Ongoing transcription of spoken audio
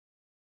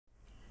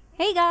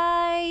Hey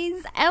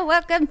guys, and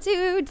welcome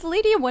to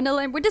Lady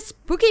Wonderland with the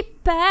spooky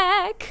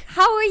pack.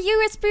 How are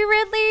you,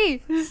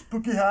 Spiritly?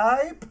 Spooky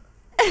hype!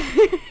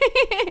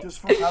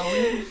 Just for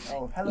Halloween.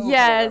 Oh, hello,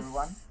 yes.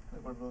 hello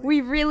everyone. We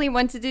really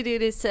wanted to do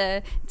this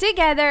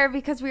together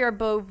because we are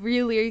both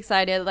really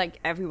excited, like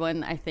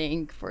everyone, I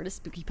think, for the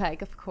spooky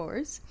pack, of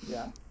course.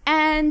 Yeah.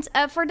 And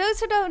for those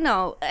who don't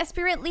know,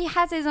 Spiritly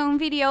has his own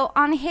video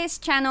on his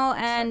channel,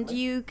 and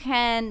you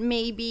can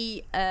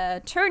maybe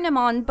turn them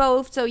on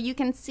both so you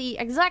can see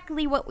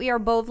exactly what we are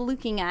both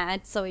looking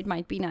at. So it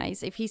might be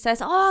nice if he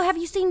says, "Oh, have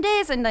you seen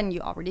this?" and then you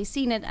already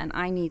seen it, and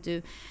I need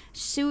to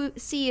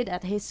see it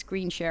at his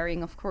screen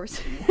sharing, of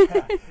course.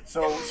 Yeah.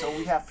 So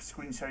we have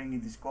screen sharing in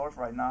Discord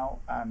right now,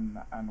 and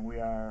we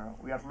are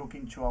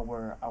looking to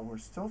our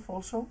stuff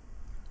also.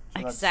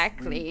 So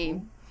exactly. That's really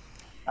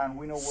cool. And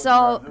we know what we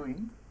are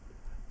doing.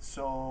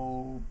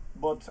 So,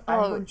 but I'm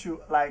going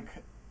to, like,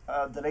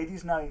 the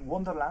lady's now in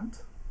Wonderland.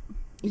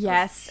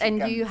 Yes,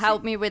 and you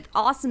helped me with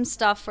awesome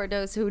stuff. For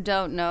those who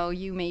don't know,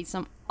 you made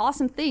some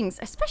awesome things,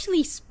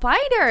 especially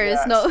spiders.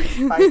 Yeah, no,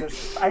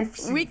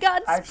 spiders. We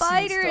got I've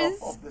spiders. seen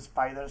stuff of the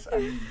spiders,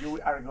 and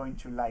you are going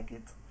to like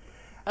it.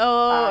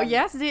 Oh,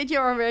 yes, did you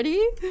already?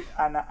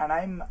 And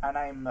I'm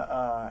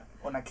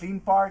on a clean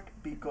park,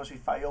 because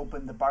if I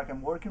open the park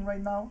I'm working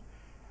right now,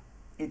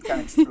 it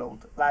can explode.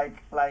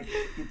 like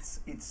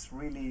it's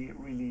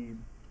really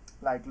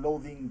like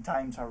loading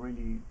times are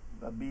really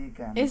big,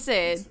 and is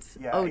it?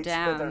 Yeah, oh, it's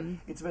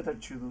damn. It's better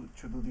to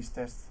do this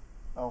test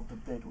of the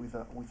date with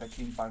a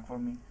clean park for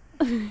me.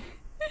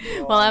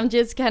 Well, I'm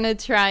just gonna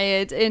try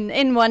it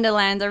in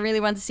Wonderland. I really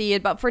want to see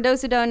it. But for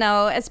those who don't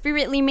know,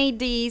 Spiritly made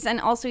these,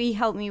 and also he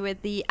helped me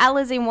with the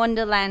Alice in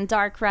Wonderland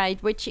dark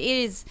ride, which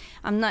is,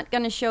 I'm not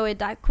gonna show it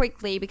that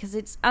quickly because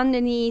it's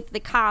underneath the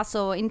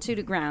castle into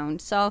the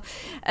ground. So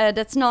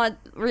that's not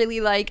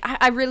really like,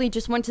 I really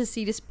just want to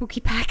see the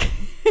spooky pack.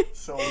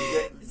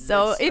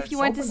 So if you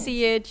want to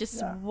see it,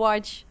 just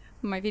watch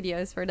my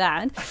videos for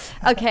that.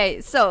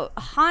 Okay, so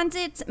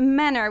Haunted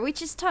Manor,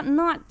 which is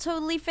not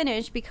totally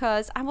finished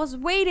because I was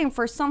waiting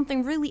for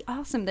something really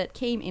awesome that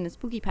came in a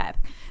spooky pack.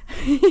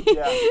 And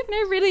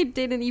I really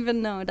didn't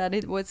even know that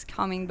it was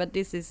coming, but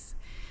this is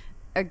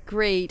a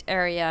great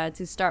area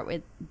to start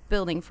with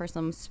building for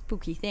some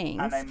spooky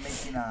things. And I'm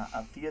making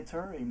a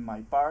theater in my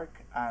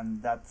park,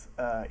 and that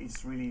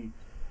is really,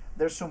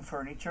 there's some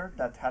furniture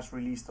that has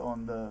released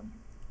on the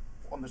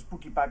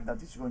spooky pack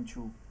that is going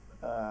to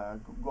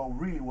go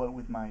really well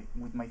with my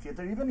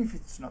theater, even if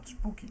it's not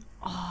spooky.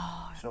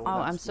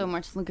 I'm so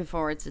much looking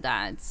forward to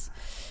that.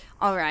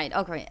 All right,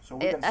 okay. So,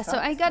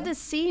 I got the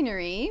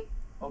scenery.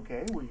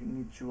 Okay, we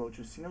need to go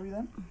to scenery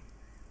then.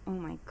 Oh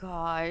my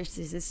gosh,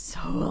 this is so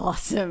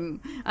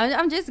awesome.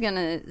 I'm just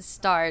gonna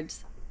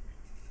start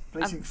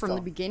from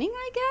the beginning,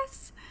 I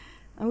guess.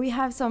 And we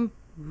have some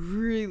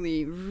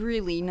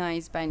really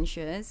nice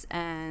benches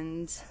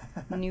and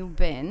new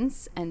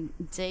bins, and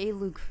they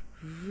look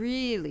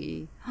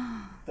really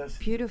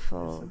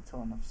beautiful. There's a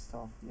ton of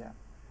stuff, yeah.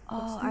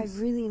 Oh, I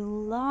really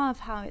love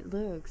how it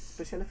looks.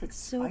 Special effects.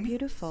 So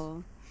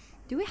beautiful.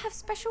 Do we have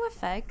special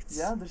effects?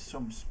 Yeah, there's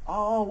some.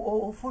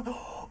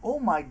 Oh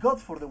my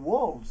God! For the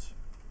walls,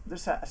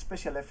 there's a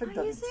special effect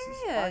that it's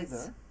a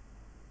spider.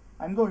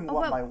 I'm going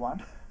one by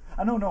one.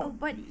 No. Oh,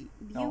 but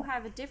you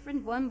have a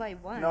different one by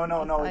one.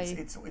 No.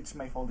 It's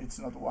my fault. It's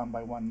not one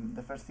by one.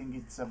 The first thing,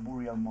 it's a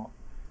burial mob.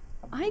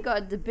 I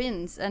got the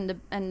bins and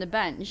the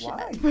bench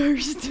at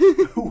first.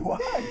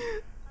 Why?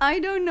 I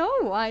don't know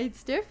why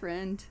it's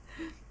different.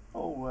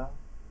 Oh well.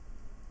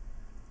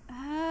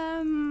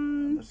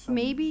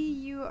 Maybe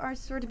you are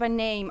sorted by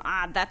name.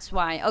 That's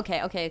why.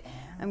 Okay.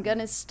 I'm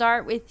gonna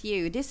start with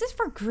you. This is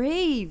for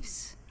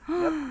graves.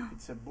 Yep,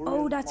 it's a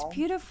burial that's mound.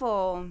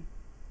 Beautiful.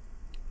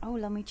 Oh,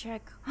 let me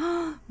check.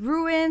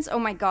 Ruins. Oh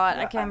my God,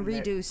 Yeah, I can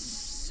redo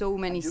so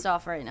many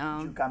stuff right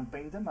now. You can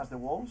paint them as the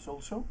walls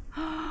also.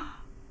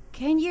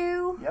 Can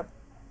you? Yep.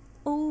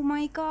 Oh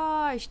my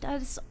gosh,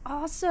 that is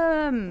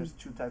awesome. There's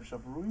two types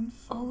of ruins.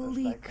 So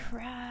holy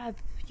crap.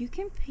 You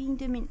can paint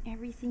them in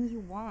everything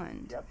you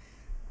want. Yep.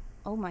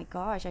 Oh my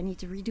gosh, I need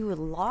to redo a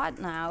lot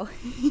now.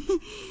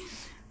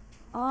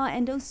 Oh,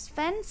 and those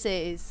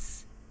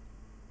fences.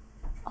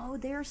 Oh,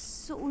 they're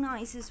so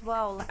nice as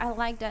well. I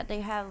like that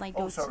they have like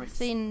those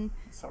thin...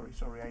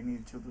 Sorry, I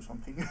need to do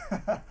something.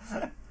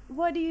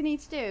 What do you need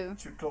to do?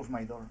 To close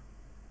my door.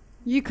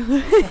 You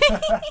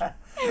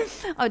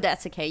Oh,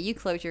 that's okay. You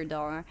close your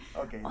door.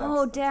 Okay.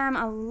 Oh, damn,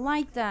 I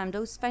like them.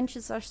 Those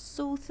fences are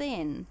so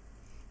thin.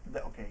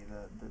 The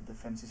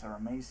fences are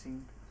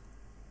amazing.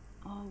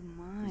 Oh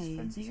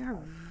my, they are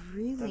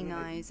really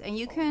nice. And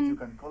you can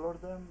color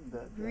them.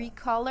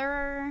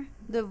 recolor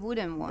the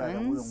wooden ones. Yeah,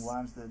 the wooden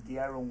ones. The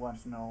iron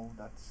ones, no,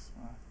 that's...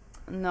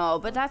 no,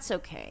 but that's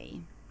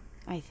okay,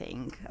 I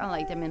think. I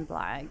like them in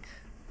black.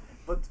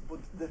 But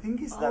the thing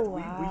is that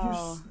we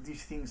use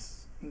these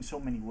things in so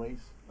many ways.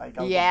 Like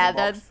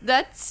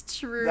that's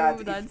true.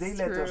 If they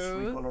let us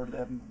recolor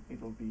them, it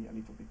will be a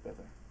little bit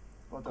better.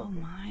 But oh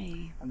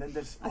my! And then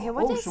there's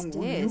what is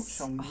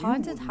this?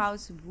 Haunted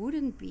house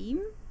wooden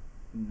beam.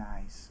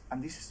 Nice.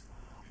 And this is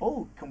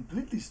Oh,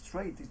 completely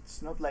straight.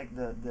 It's not like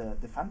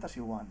the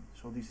fantasy one.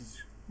 So this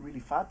is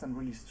really fat and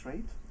really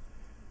straight.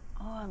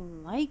 Oh, I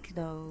like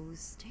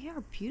those. They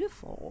are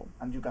beautiful.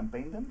 And you can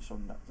paint them, so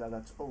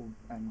that's all.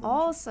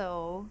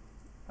 Also,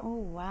 oh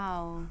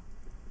wow.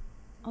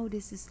 Oh,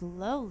 this is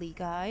lovely,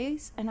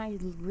 guys. And I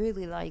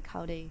really like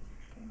how they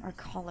are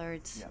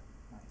colored. Yep,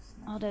 nice.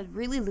 Oh, that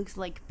really looks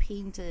like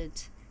painted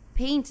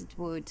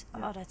wood.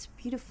 Yeah. Oh, that's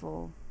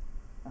beautiful.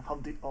 And how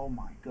did? Oh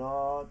my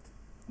god.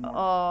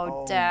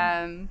 Oh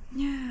damn.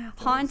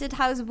 Haunted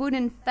house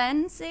wooden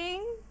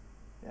fencing.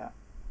 Yeah.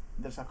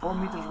 There's a 4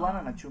 meters one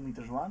and a 2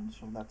 meters one,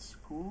 so that's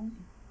cool.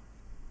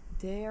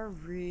 They are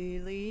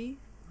really,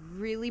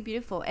 really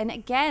beautiful. And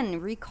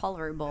again,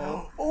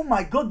 recolorable. Oh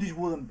my god, this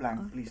wooden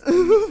plank, please.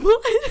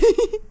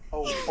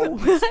 Oh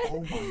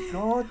my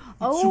god.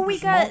 Oh, we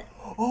got.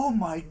 Oh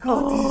my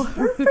god, this is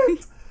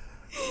perfect.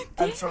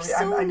 I'm sorry,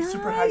 so I'm nice.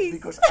 super hyped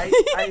because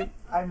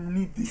I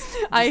need this.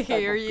 I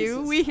hear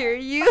you. We hear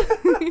you.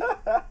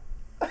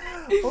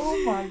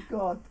 Oh my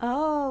god.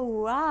 Oh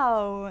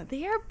wow,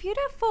 they are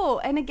beautiful,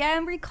 and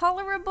again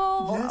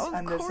recolorable. Yes,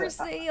 of course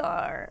they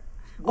are.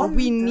 Oh,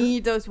 we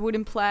need those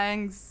wooden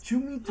planks. 2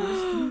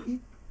 meters.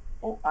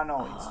 Oh,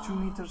 no, it's 2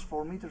 meters,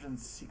 4 meters, and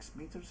 6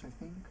 meters, I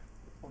think.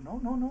 Oh no,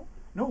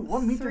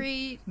 1 meter.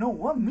 3. No,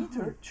 1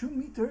 meter, 2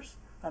 meters,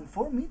 and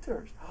 4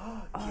 meters.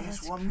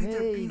 Yes, 1 meter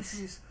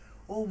pieces.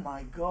 Oh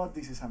my god,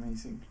 this is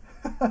amazing.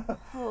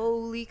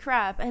 Holy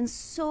crap, and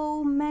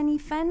so many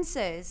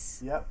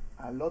fences. Yep,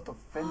 a lot of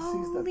fences.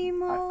 Holy that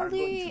are going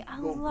moly, to I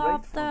go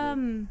love great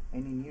them. for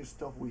any new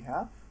stuff we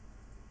have.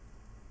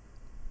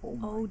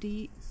 Oh,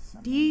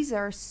 these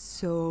are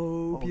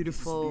so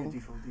beautiful. This is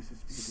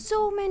beautiful.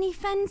 So many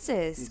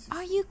fences.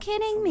 Are you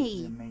kidding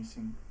me?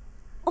 Amazing.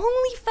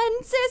 Only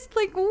fences?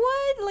 Like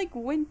what? Like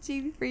 1,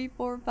 2, 3,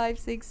 4, 5,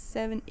 6,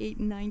 7, 8,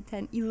 9,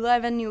 10,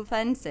 11 new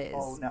fences.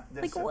 Oh, no,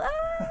 like what?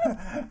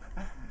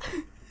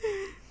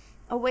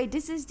 Oh wait,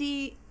 is this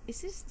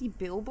the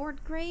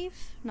billboard grave?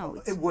 No,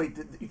 it's wait,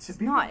 it's a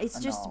billboard? not. It's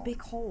just a big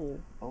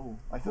hole. Oh,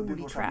 I thought it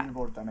was crap. a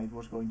billboard and it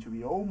was going to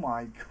be. Oh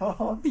my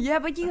god. Yeah,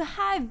 but you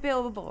have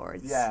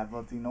billboards. Yeah,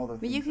 but in other.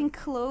 But you can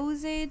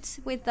close it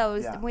with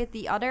those with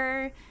the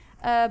other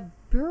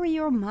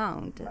burial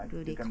mound. Like What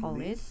do they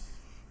call it?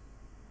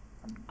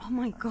 Oh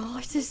my I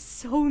gosh, this is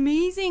so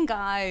amazing,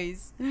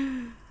 guys.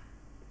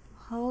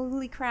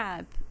 Holy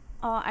crap.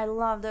 Oh, I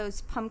love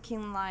those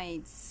pumpkin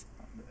lights.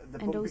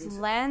 And those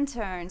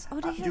lanterns. Oh,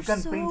 they are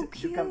so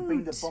cute. You can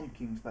paint the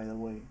pumpkins, by the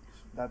way.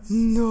 That's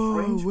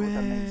no strange way. but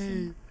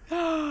amazing.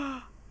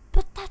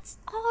 But that's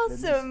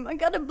awesome. I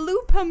got a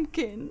blue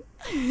pumpkin.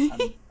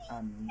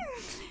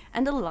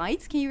 And the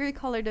lights, can you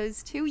recolor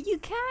those too? You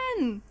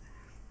can.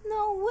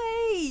 No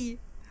way.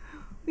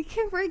 We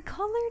can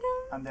recolor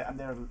them.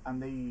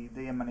 And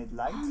they emanate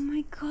light. Oh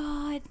my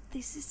god,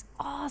 this is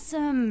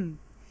awesome.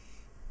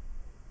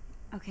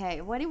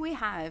 Okay, what do we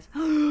have?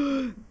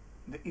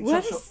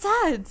 What is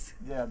that?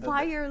 Yeah,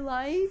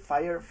 Firelight?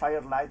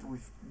 Firelight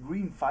with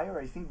green fire,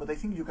 I think, but I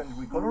think you can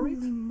recolor it.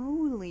 Holy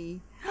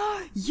moly.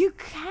 You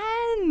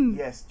can!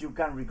 Yes, you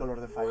can recolor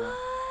the fire.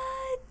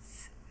 What?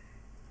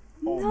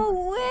 Oh no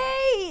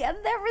way!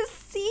 I've never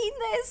seen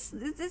this!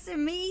 This is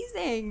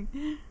amazing!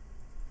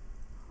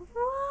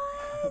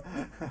 What?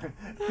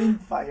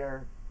 Pink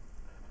fire.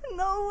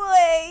 No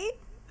way!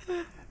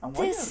 And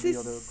this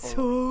is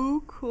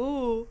so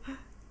cool.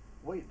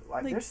 Wait,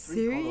 like there's 3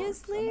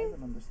 seriously? colors. I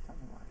don't understand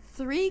why.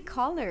 3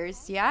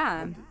 colors,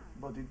 yeah.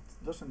 But it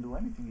doesn't do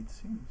anything, it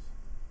seems.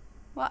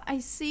 Well, I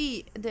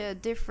see the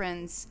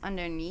difference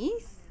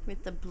underneath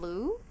with the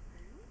blue,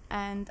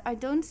 and I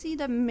don't see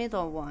the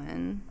middle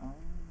one.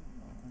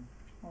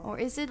 Or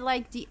is it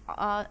like the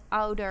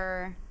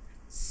outer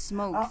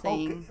smoke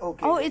thing?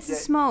 Okay, oh, it's a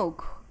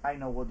smoke. I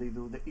know what they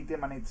do. It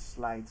emanates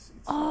lights.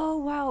 Oh,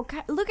 wow.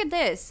 Look at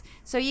this.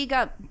 So you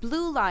got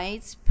blue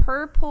lights,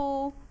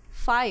 purple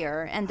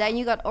fire, and then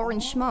you got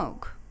orange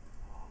smoke.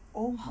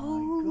 Oh my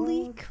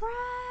Holy god.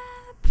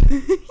 crap.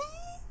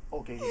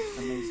 Okay, it's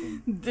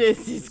amazing.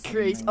 This is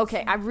crazy.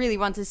 Okay, I really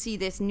want to see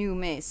this new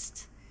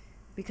mist.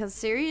 Because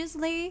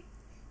seriously,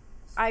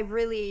 I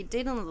really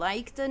didn't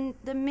like the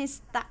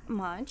mist that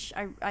much.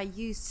 I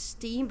used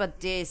steam, but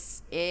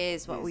this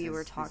is what we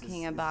were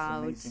talking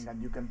about. This is amazing,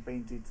 and you can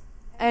paint it.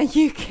 And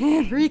you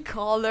can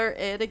recolor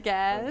it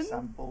again? For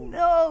example,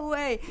 no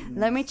way.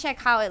 Let me check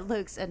how it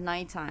looks at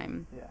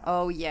nighttime. Yeah.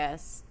 Oh,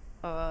 yes.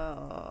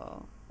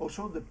 Oh.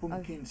 Also, the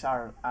pumpkins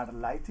are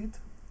lighted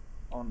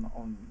on.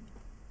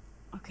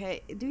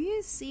 Okay, do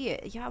you see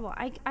it? Yeah, well,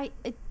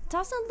 it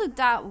doesn't look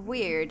that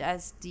weird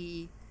as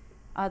the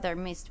other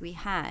mist we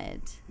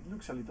had. It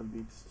looks a little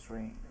bit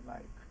strange,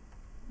 like.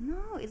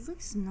 No, it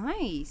looks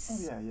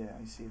nice. Oh yeah,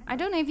 I see it. I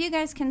don't know if you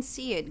guys can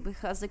see it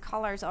because the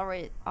colors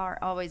are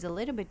always a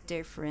little bit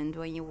different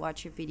when you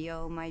watch a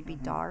video. It might be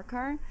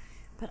darker,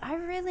 but I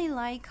really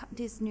like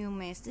this new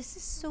mist. This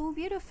is so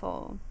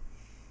beautiful.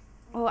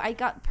 Oh, I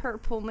got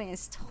purple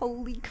mist.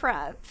 Holy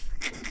crap.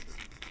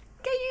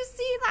 Can you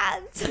see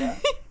that? Yeah.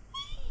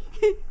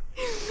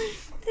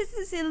 This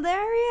is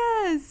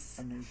hilarious.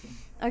 Amazing.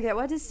 Okay,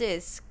 what is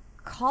this?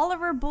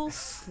 colorable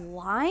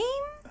slime?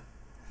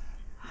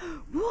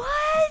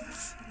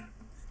 What?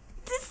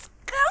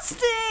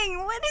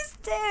 Disgusting! What is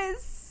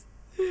this?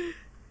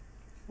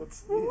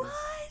 What's this?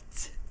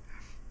 What?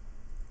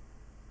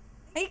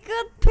 I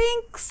got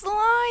pink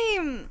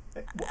slime!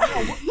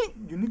 Wow,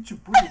 you need to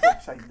put it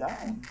upside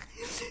down.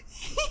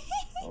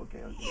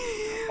 Okay.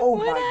 Oh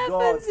what my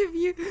happens god. if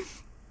you...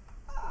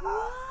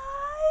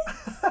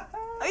 What?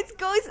 It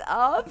goes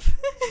up?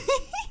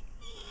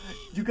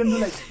 You can do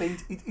like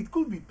paint. It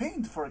could be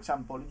paint, for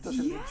example. It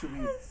doesn't need to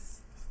be.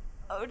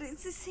 Oh,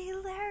 this is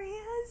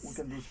hilarious. We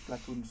can do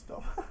Splatoon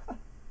stuff.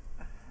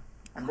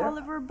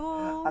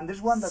 Colorable. And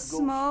there's one that goes.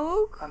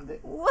 Smoke. And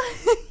What?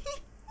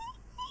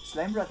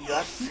 slime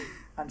radioactive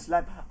and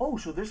slime. Oh,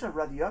 so there's a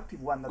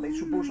radioactive one that I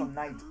suppose on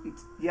night.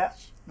 It's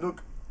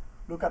Look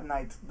at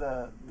night.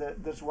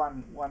 There's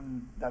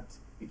one that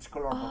it's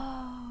colorful.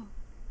 Oh,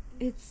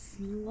 it's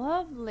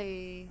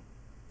lovely.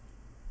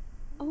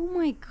 Oh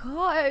my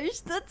gosh,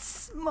 that's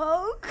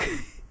smoke.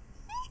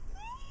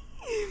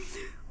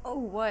 Oh,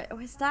 what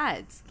was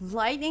that?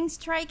 Lightning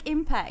strike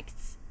impact.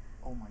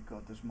 Oh my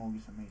god, the smoke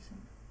is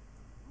amazing.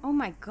 Oh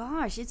my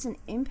gosh, it's an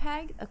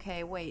impact?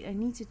 Okay, wait, I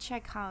need to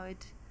check how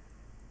it...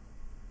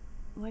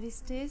 What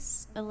is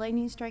this? A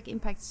lightning strike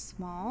impact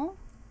small?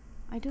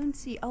 I don't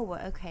see... Oh,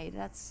 okay,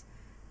 that's...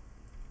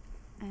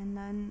 And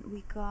then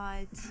we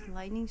got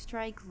lightning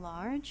strike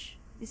large.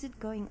 Is it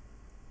going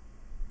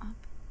up?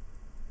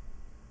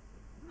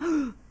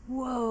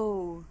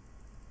 Whoa!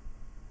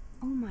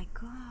 Oh my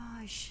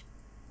gosh,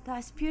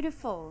 that's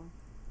beautiful.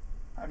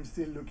 I'm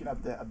still looking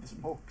at the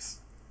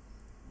smokes.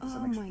 There's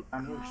Oh my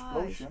a new gosh.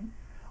 explosion.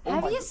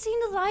 Have you seen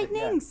the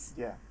lightnings?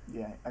 Yeah.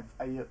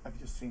 I've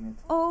just seen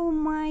it. Oh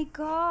my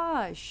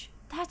gosh,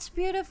 that's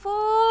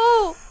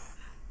beautiful.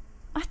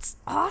 That's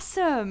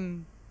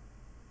awesome.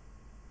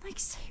 Like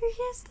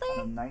seriously?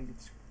 And at night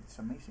it's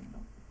amazing, no?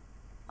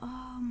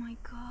 Oh my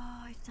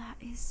god, that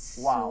is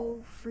Wow.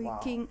 so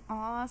freaking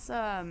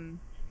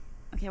awesome.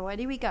 Okay, what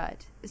do we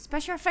got? A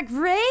special effect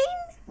rain?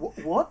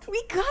 What?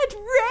 We got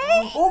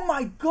rain? Oh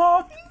my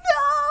god!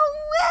 No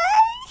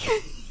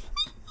way!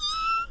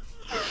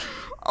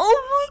 Oh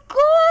my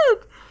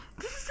god!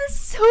 This is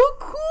so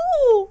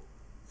cool!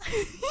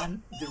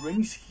 And the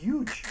rain is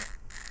huge.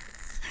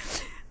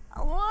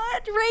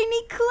 What?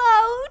 Rainy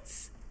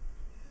clouds?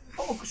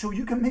 Oh, so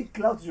you can make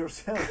clouds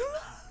yourself.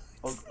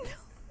 Clouds? Okay.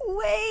 No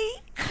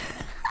way!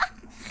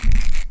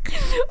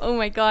 Oh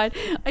my god!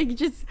 I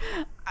just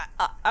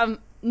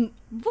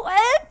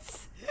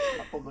what?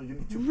 Although you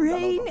need to put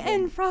Rain a lot of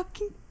and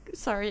fucking...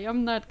 Sorry,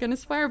 I'm not gonna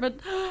swear, but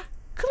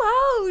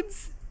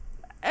clouds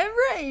and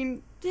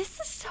rain. This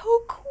is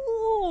so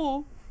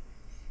cool.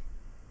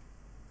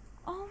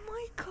 Oh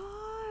my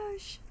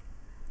gosh.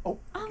 Oh,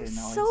 okay, I'm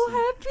now so I see.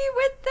 happy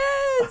with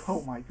this.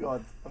 Oh my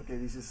god. Okay,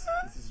 this is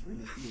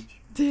really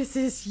huge. This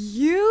is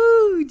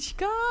huge,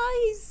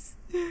 guys.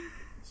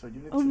 So you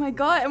need Oh to my put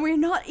god, and we're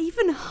not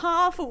even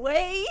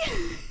halfway.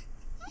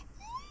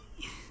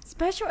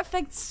 Special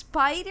effects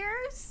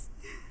spiders?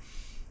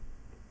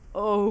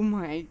 Oh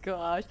my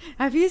gosh.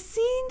 Have you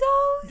seen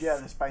those? Yeah,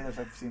 the spiders,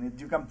 I've seen it.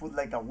 You can put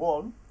like a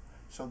wall,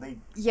 so they...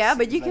 Yeah,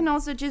 but you like, can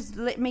also just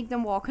make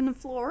them walk on the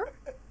floor.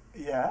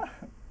 Yeah.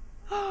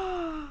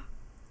 Oh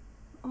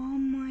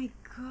my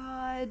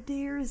god,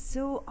 they're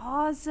so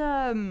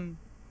awesome.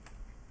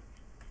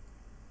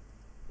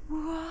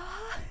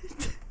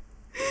 What?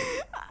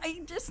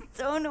 I just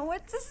don't know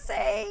what to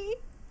say.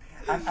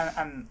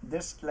 And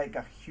there's like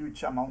a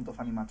huge amount of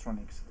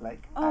animatronics,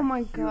 like Oh a my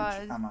huge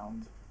god.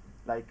 amount,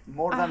 like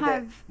more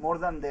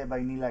than the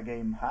vanilla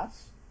game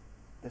has.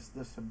 There's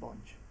a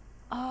bunch.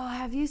 Oh,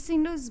 have you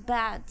seen those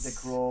bats? The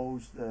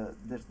crows,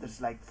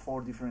 there's like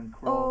 4 different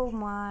Oh crows.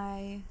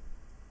 my.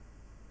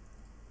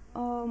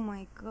 Oh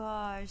my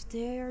gosh,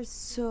 they're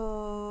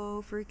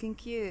so freaking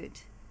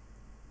cute.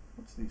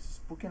 What's this?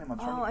 Spooky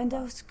animatronic. Oh, and bat.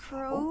 those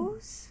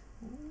crows?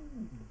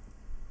 Ooh.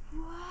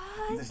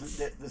 What?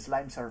 The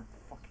slimes are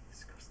fucking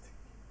disgusting.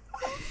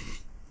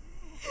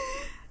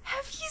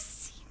 Have you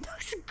seen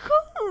those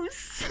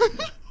ghosts?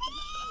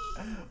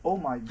 Oh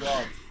my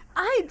god.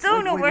 I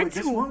don't know where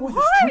there's to one with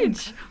a string.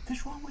 watch.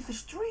 There's one with a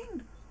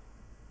string.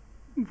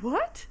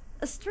 What?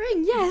 A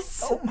string,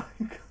 yes. Oh my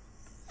god.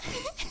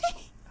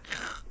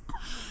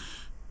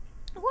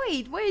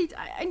 Wait,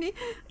 I need...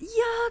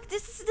 Yuck,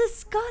 this is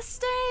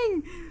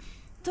disgusting.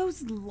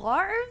 Those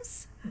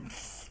larves?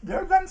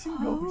 They're dancing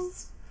Oh.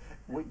 ghosts.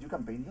 Wait, you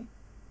can paint them?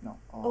 No.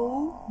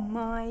 Oh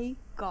my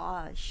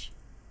gosh.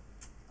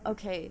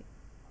 Okay.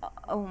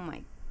 Oh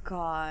my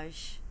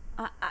gosh.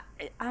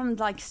 I'm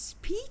like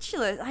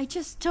speechless. I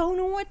just don't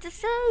know what to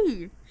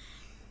say.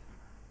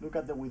 Look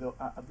at the widow,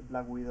 at the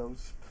black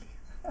widows.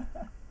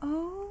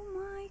 Oh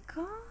my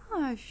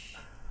gosh.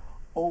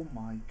 Oh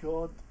my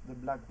god, the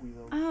black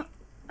widows.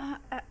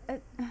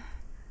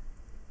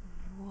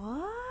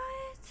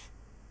 What?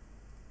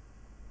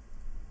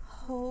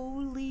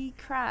 Holy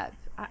crap.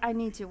 I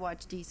need to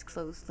watch these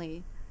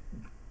closely.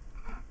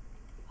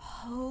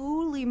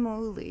 Holy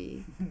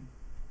moly.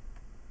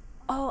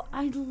 Oh,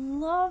 I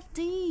love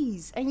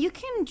these. And you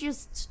can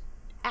just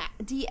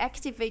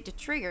deactivate the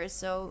triggers.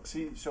 So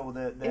See, so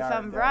if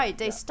I'm right,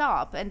 they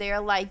stop and they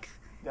are like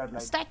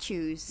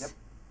statues. Yep.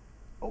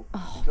 Oh,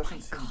 Oh it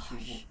doesn't my seem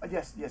to.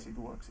 Yes, it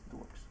works. It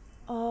works.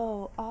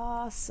 Oh,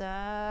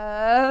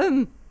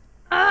 awesome!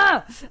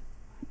 Ah,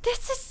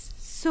 this is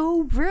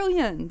so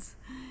brilliant.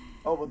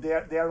 Oh, but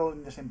they are all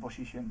in the same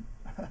position.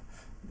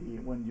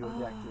 When you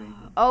deactivate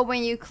them. Oh,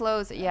 when you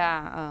close it,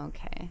 yeah. Oh,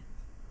 okay.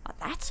 Oh,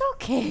 that's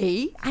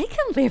okay. I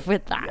can live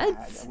with that.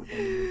 Yeah, we can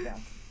live with that.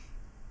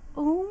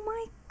 Oh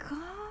my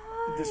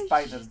god.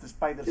 The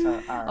spiders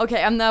are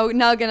Okay, I'm now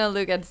gonna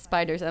look at the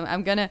spiders.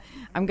 I'm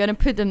gonna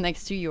put them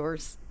next to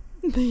yours.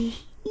 they're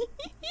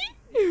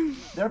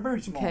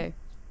very small. Okay.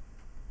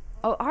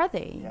 Oh, are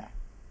they? Yeah.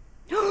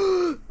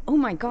 Oh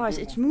my gosh,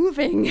 it's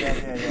moving.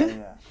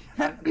 Yeah.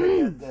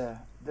 And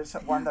there's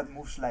one that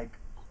moves like.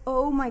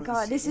 Oh my through the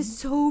god, this is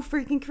ceiling. so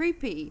freaking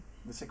creepy.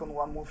 The second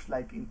one moves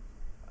like in.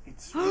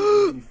 It's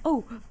really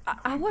Oh,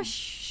 I was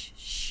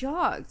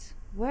shocked.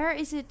 Where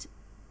is it?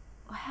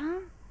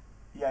 Huh?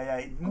 Yeah,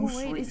 it moves Oh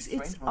wait, really it's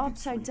strange, but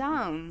upside really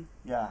down.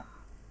 cool. Yeah.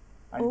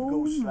 And Oh it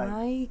goes like.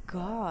 my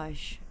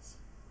gosh.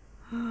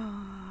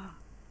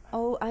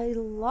 Oh, I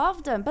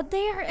love them, but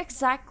they are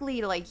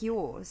exactly like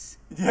yours.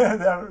 Yeah,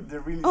 they're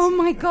really. Oh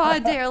my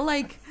god, they're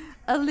like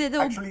a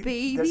little Actually,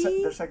 baby.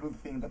 there's a good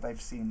thing that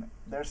I've seen.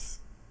 There's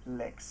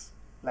legs,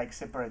 like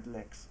separate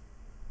legs.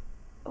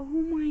 Oh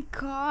my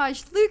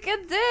gosh, look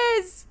at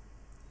this!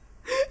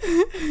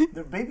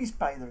 They're baby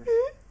spiders.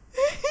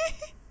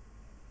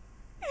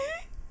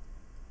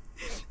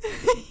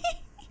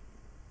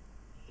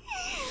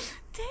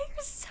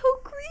 They're so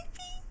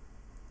creepy.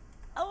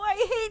 Oh, I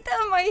hate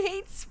them. I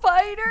hate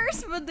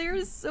spiders, but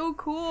they're so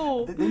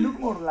cool. They look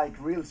more like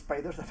real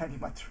spiders than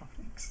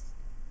animatronics.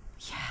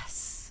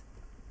 Yes.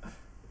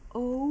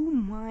 Oh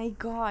my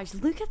gosh,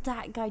 look at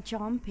that guy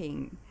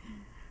jumping.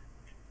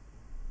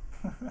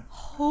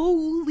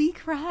 Holy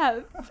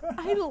crap.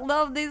 I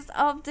love this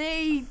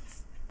update.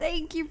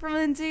 Thank you,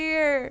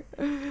 Frontier.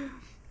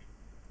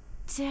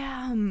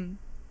 Damn.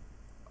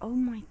 Oh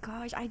my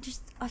gosh,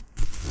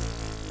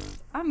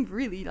 I'm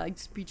really like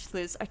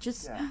speechless.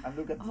 Yeah, and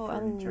look at the I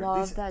furniture.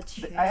 love that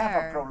chair. I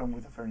have a problem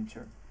with the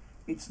furniture.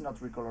 It's not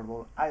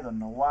recolorable. I don't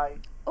know why.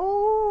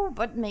 Oh,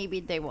 but maybe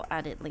they will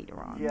add it later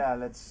on. Yeah,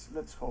 let's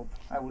hope.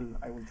 I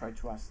will try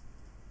to ask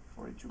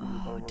for it to be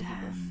recolorable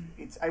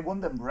because I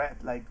want them red.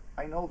 Like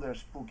I know they're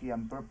spooky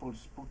and purple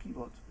spooky,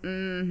 but they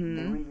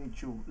really need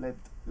to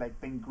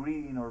paint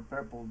green or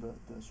purple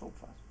the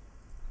sofas.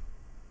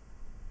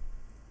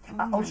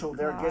 Oh also, my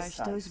they're gosh, guest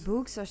size. those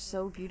books are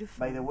so beautiful.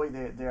 By the way,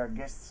 they are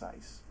guest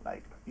size.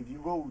 Like if you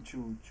go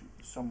to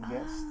some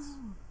guests,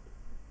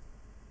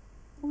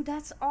 Oh,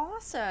 that's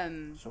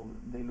awesome. so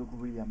they look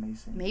really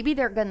amazing. Maybe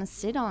they're gonna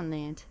sit on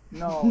it.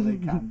 No, they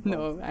can't.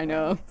 No, I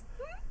know.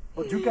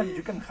 But you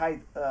can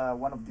hide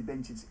one of the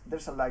benches.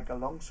 There's a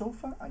long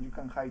sofa, and you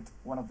can hide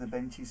one of the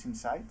benches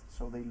inside,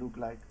 so they look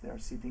like they're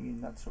sitting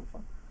in that sofa.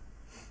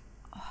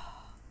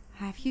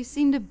 Have you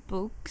seen the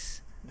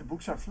books? The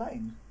books are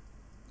flying.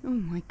 Oh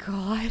my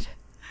god.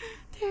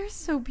 They're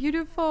so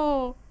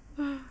beautiful.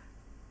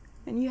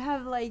 And you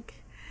have like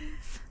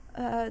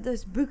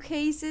those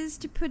bookcases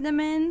to put them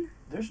in.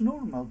 There's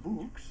normal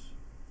books,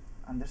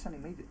 and there's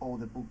animated. Oh,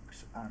 the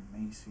books are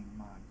amazing!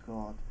 My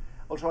God.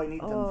 Also, I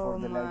need them for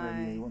the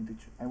library.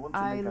 I want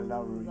to make a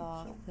library.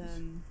 Love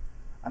them.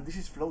 And this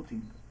is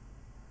floating.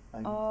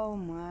 Like, Oh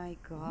my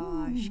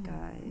gosh,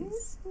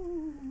 guys.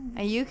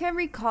 And you can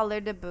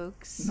recolor the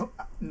books.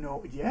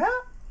 no, yeah.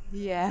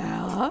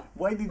 Yeah.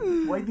 Why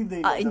did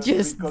they? I let us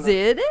just recolor?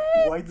 did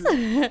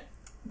it.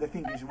 The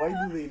thing is, why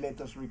do they let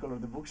us recolor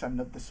the books and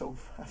not the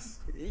sofas?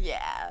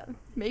 Yeah.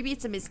 Maybe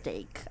it's a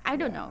mistake. I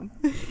don't know.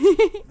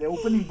 The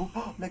opening book,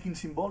 like in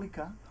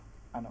Symbolica.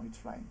 I know it's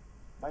flying.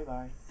 Bye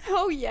bye.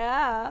 Oh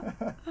yeah.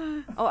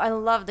 Oh, I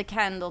love the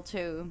candle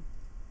too.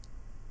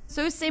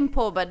 So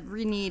simple, but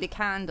we need a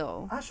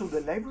candle. So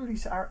the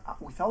libraries are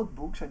without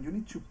books, and you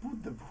need to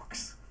put the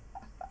books.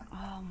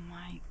 Oh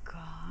my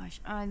gosh,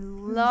 I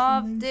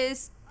love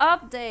this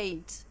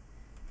update.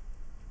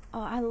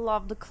 Oh, I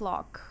love the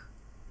clock.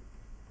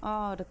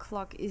 Oh, the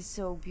clock is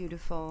so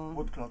beautiful.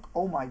 What clock?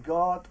 Oh my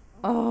God.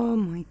 Oh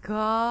my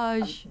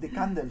gosh. And the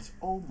candles.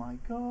 Oh my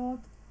God.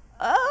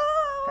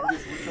 Oh. Can you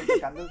switch off the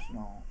candles?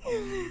 No.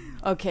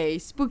 Okay,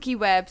 spooky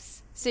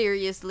webs.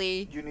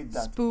 Seriously. You need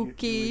that.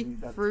 Spooky You really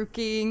need that.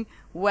 freaking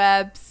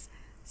webs.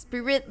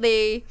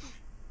 Spiritly.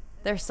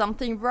 There's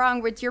something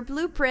wrong with your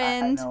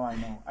blueprint.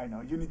 I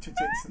know. You need to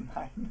change the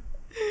mine.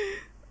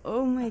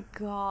 Oh my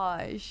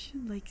gosh.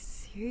 Like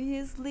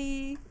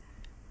seriously?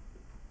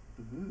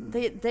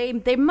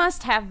 They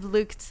must have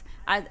looked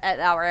at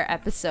our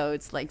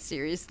episodes, like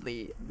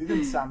seriously.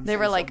 Didn't Sam They say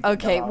were like, something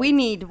okay, about- we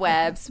need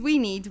webs. We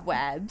need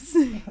webs.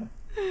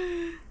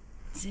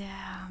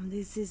 Damn,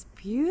 this is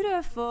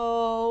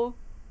beautiful.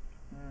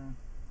 Mm.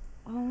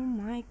 Oh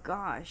my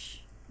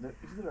gosh. Is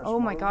there a Oh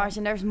my smaller gosh, one?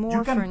 and there's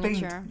more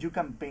furniture. You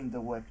can paint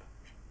the web.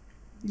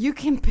 You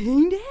can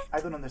paint it? I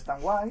don't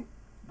understand why,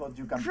 but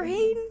you can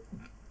Green? paint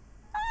it.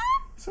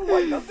 So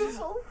why not the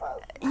sofa?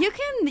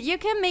 You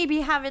can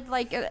maybe have it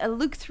like a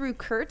look-through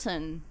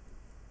curtain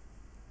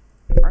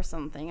or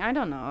something. I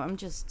don't know. I'm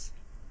just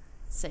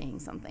saying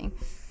something.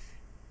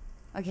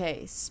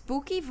 Okay,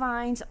 spooky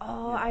vines.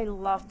 Oh, Yeah, I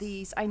love vines.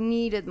 these. I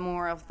needed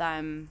more of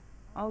them.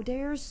 Oh,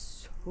 they're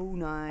so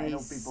nice. I know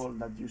people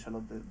that use a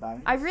lot the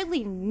vines. I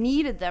really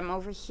needed them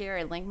over here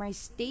at like my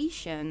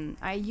station.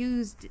 I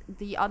used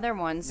the other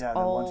ones yeah,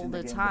 all ones in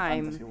the game,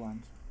 time. The fantasy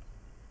ones.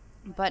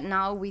 But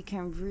now we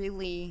can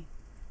really...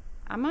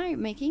 Am I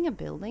making a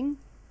building?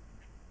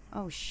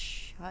 Oh,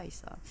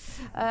 scheiße.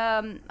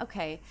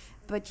 Okay.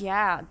 But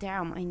yeah,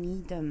 damn, I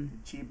need them.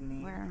 The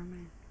chimney. Where am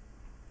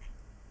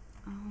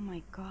I? Oh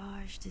my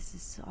gosh, this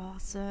is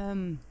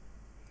awesome.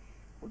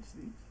 What's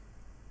this?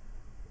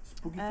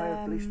 Spooky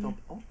fireplace top.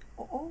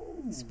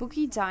 Oh.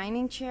 Spooky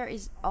dining chair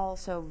is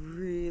also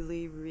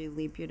really,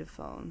 really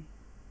beautiful.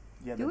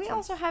 Yeah, Do we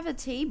also have a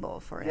table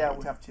for it? Yeah,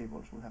 we have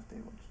tables.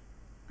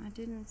 I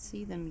didn't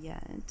see them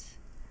yet.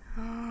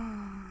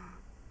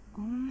 Oh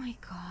my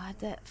god,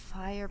 that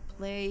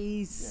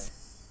fireplace.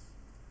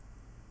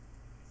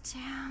 Yes.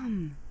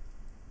 Damn.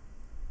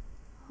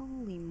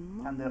 Holy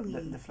moly.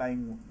 And the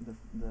flying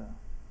the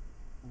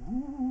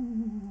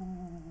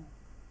Ooh.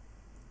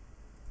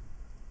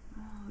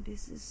 Oh,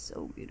 this is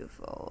so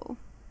beautiful.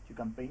 You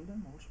can paint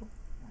them also.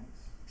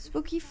 Nice.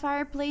 Spooky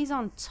fireplace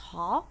on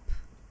top?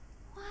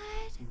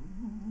 What?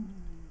 Ooh.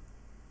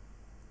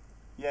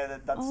 Yeah,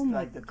 that's Oh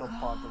like my the top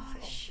part of.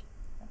 gosh.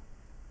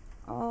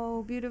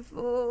 Oh,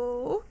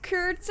 beautiful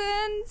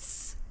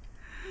curtains.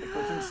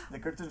 The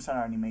curtains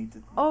are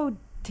animated. Oh,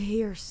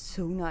 they are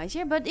so nice.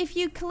 Yeah, but if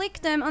you click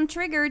them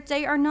untriggered,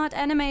 they are not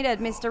animated,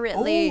 Mr.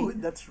 Ridley. Oh,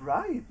 that's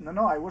right.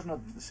 No, I was not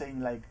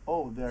saying like,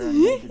 oh, they're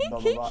animated, blah,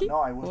 blah, blah. No,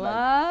 I was like,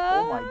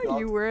 oh my god.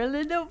 You were a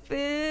little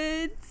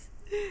bit.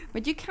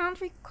 But you can't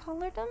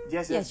recolor them?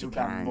 Yes, you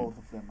can. Both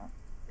of them.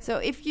 So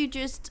if you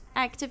just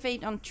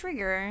activate on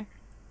trigger,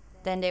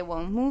 then they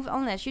won't move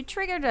unless you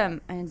trigger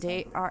them. And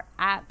they are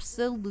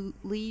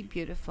absolutely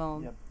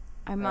beautiful. Yep.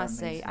 I must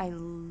say, I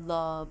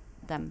love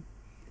them.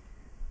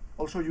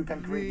 Also, you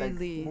can create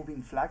Really? like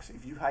moving flags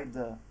if you hide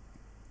the,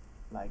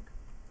 like,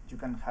 you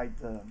can hide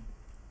the.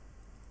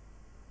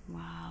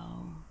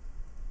 Wow.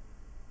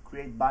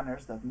 Create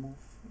banners that move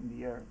in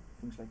the air,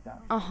 things like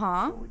that.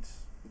 So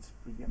it's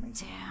pretty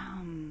amazing.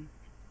 Damn.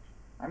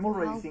 I'm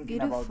already How thinking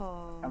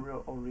beautiful.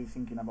 about. Already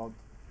thinking about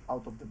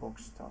out of the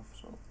box stuff.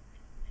 So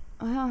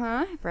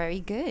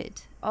Very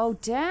good. Oh,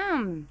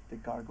 damn. the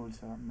gargoyles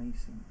are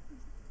amazing.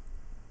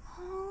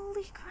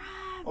 Holy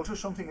crap. Also,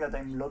 something that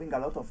I'm loving a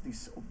lot of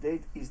this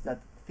update is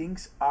that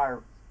things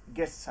are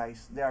guest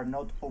size. They are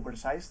not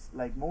oversized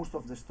like most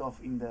of the stuff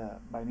in the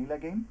vanilla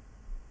game.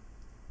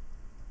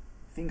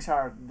 Things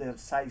are the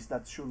size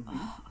that should be.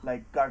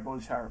 Like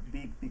gargoyles are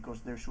big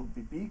because they should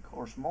be big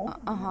or small.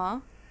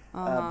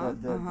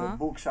 The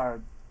books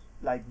are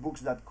like books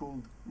that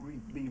could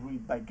be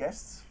read by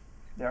guests.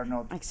 They are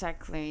not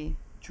exactly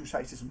 2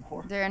 sizes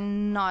more. They're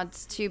not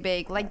too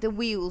big, like the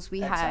wheels we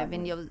have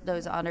in Exactly.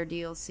 those other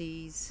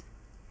DLCs.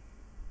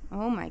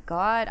 Oh my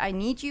god, I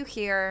need you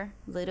here,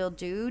 little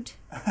dude.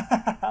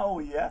 Oh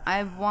yeah.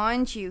 I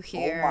want you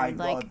here. my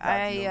like God,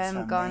 that I looks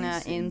am gonna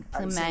amazing.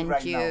 I'm seeing implement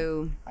right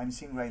you. I'm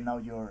seeing right now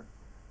your.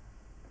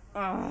 Oh,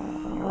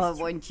 I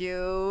want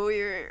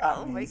you.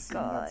 Oh my Amazing,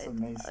 god. that's I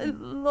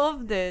amazing.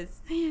 love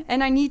this.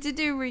 And I need to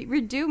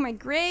redo my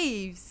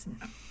graves.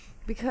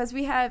 Because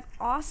we have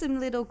awesome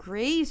little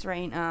graves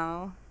right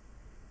now.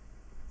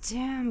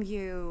 Damn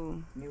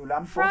you. New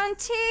lamppost.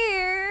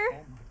 Frontier! Oh my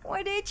God.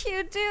 What did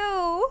you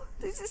do?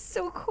 This is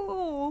so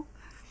cool.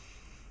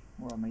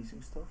 More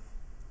amazing stuff.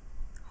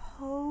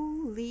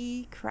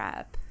 Holy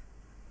crap.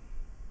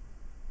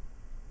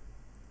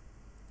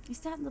 Is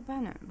that the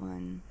banner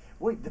one?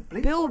 Wait, the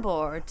play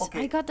Billboard.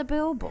 Okay. I got the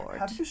billboard.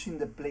 Have you seen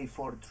the play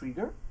for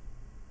trigger?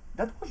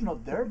 That was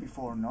not there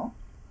before, no?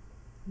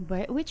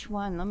 Wait, which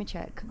one? Let me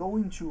check. Go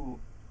into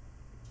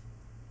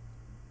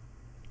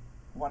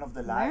one of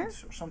the Where?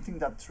 lights or something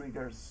that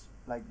triggers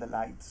like the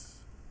lights.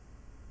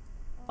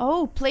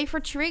 Oh, play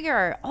for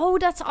trigger. Oh,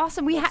 that's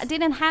awesome. We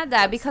didn't have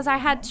that that's because I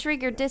new, had no?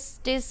 triggered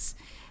this.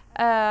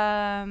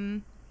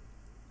 I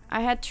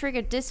had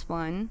triggered this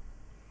one,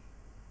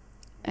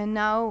 and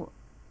now.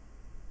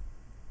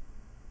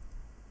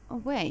 Oh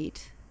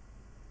wait.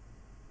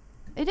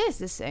 It is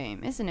the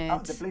same, isn't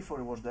it? The play for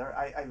it was there.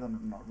 I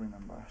don't not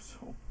remember,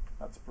 so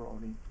that's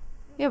probably.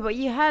 Yeah, but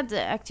you had to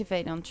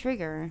activate on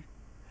trigger.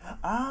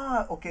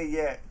 Ah, okay,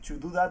 yeah. To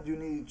do that, you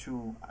need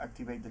to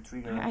activate the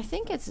trigger. I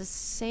think it's the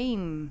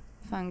same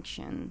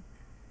function.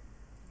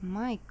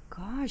 My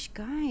gosh,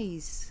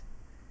 guys.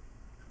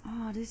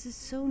 Oh, this is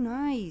so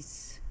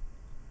nice.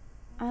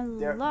 I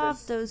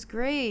love those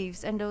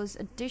graves and those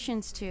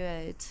additions to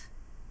it.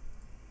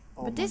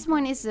 Oh But my this God.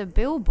 one is a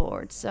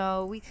billboard,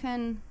 so we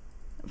can...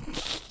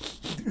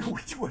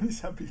 Which one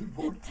is a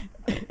billboard?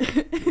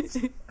 It's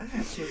a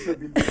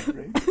billboard,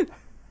 right?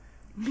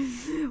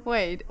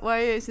 Wait, why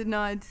is it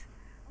not...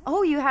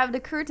 Oh, you have the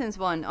curtains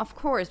one, of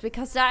course,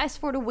 because that is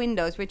for the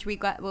windows, which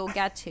we'll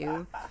get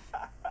to.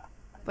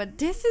 But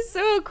this is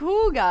so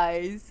cool,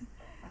 guys.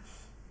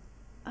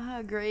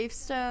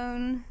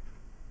 Gravestone.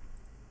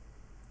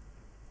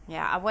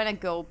 Yeah, I want a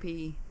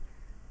gulpy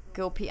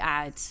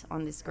ad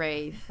on this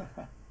grave.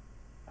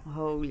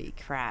 Holy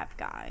crap,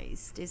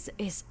 guys. This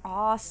is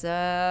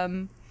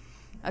awesome.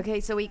 Okay,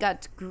 so we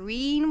got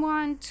green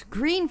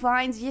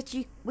vines,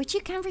 which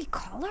you can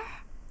recolor?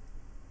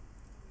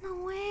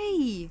 No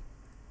way.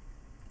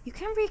 You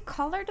can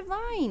recolor the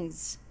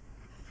vines.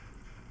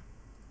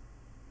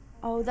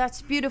 Oh,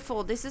 that's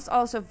beautiful. This is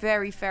also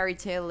very fairy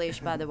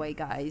tale-ish, by the way,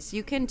 guys.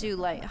 You can do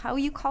like, how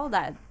you call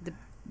that? The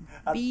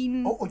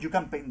bean. Oh, you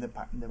can paint the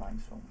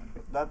vines. Oh my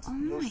god,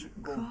 those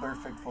go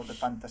perfect for the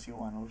fantasy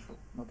one also,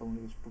 not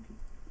only spooky.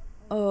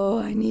 Oh,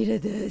 I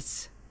needed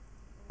this.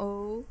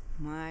 Oh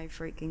my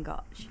freaking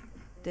gosh,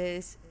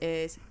 this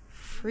is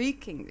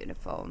freaking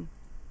beautiful,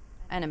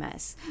 and a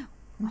mess.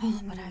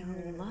 Oh, but I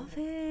love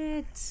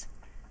it.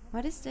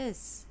 What is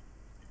this?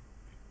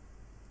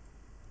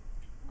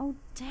 Oh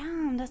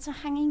damn, that's a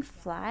hanging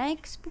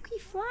flag? Spooky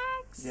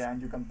flags? Yeah,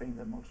 and you can paint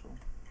them also.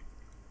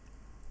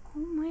 Oh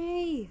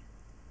my.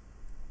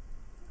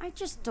 I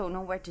just don't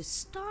know where to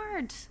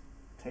start.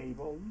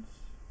 Tables.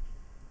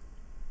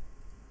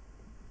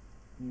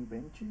 New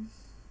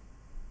benches.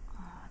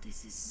 Oh,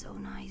 this is so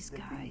nice,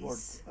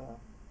 guys.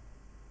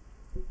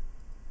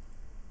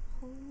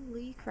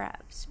 Holy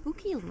crap.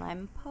 Spooky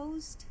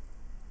lamppost?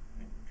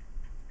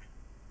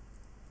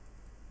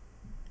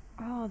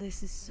 Oh,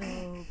 this is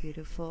so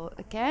beautiful.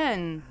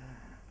 Again.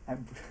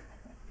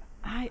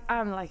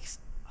 I'm like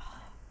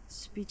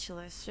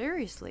speechless.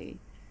 Seriously.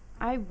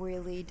 I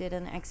really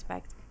didn't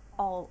expect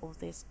all of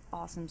this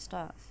awesome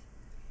stuff.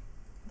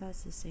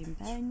 That's the same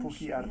bench.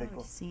 Spooky Art Deco.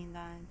 I've seen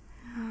that.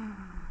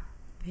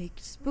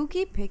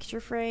 Spooky picture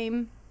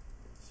frame.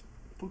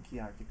 Spooky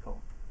Art Deco.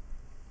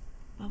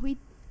 But we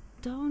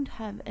don't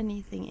have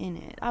anything in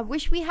it. I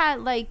wish we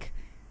had like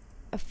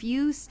a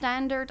few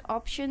standard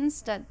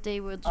options that they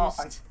would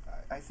just...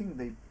 I think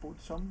they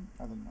put some,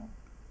 I don't know.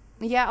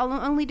 Yeah,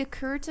 only the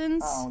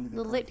curtains, only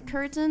the lit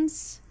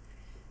curtains.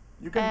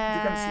 You can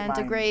see mine.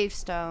 The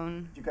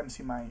gravestone. You can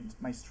see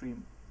my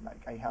stream.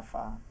 Like I have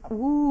a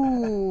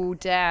Ooh,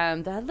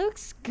 damn, that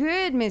looks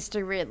good,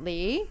 Mr.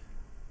 Ridley.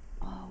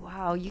 Oh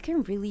wow, you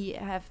can really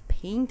have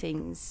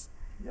paintings.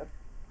 Yep.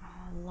 Oh,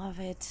 I love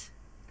it.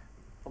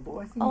 Although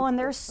I think and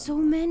there's so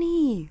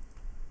many.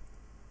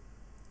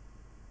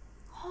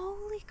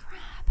 Holy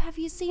crap! Have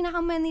you seen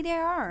how many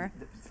there are?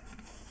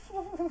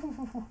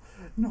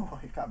 No,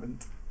 I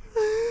haven't.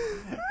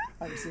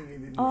 I'm seeing it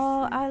in your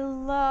Oh, stream. I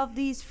love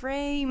these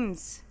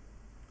frames.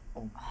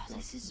 Oh,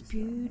 this is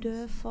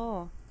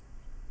beautiful.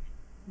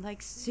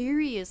 Like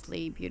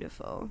seriously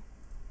beautiful.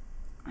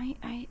 Oh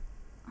my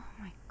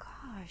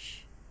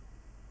gosh.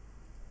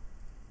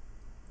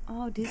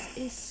 Oh, this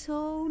is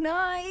so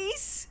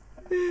nice.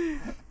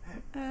 I'm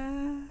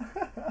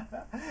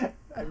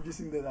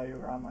using the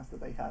dioramas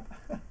that I had.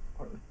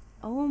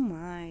 Oh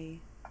my.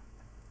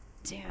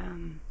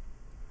 Damn.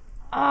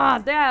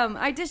 Ah, damn.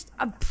 I just...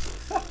 I'm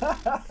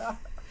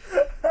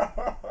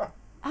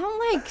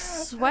like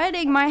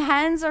sweating. My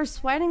hands are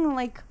sweating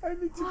like... I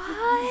need to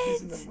what?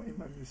 put this in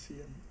my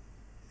museum.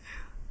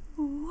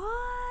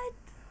 What?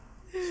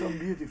 So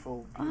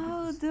beautiful.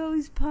 Oh,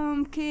 those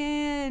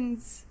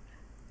pumpkins.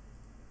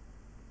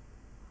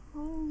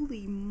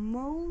 Holy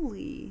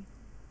moly.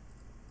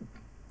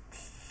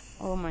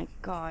 Oh my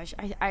gosh.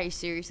 I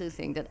seriously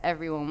think that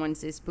everyone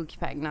wants this spooky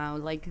pack now.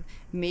 Like,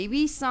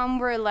 maybe some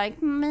were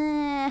like,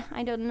 meh,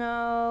 I don't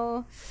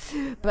know.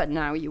 But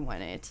now you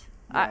want it.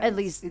 Yeah, at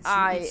least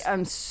I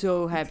am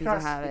so happy to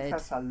have it. It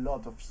has a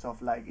lot of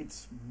stuff. Like,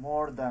 it's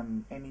more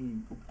than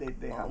any update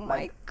they have. Oh like,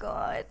 my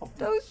god.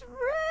 Those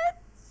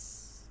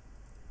rats.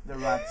 The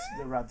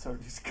rats are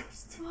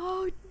disgusting.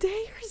 Oh,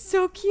 they are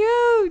so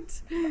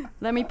cute.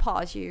 Let me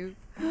pause you.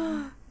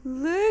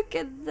 Look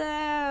at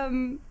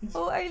them.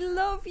 Oh, I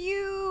love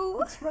you.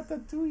 It's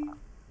Ratatouille.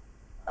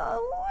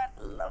 Oh, I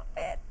love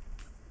it.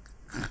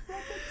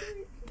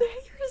 They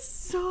are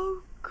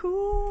so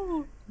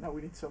cool. Now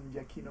we need some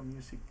Giacchino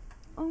music.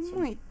 Oh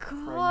my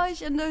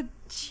gosh, and the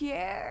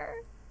chair.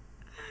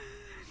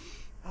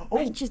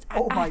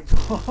 Oh, my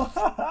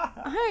god.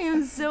 I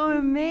am so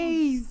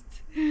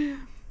amazed.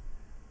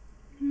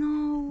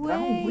 No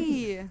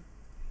way.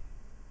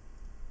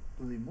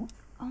 Do they move?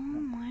 Oh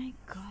my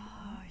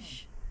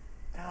gosh.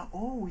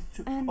 Oh, it's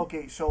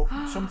okay. So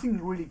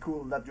something really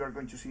cool that you are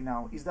going to see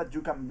now is that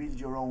you can build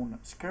your own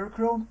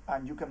scarecrow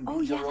and you can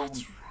build your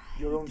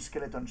own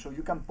skeleton. So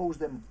you can pose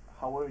them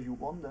however you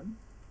want them.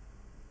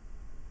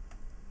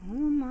 Oh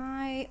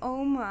my,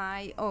 oh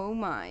my, oh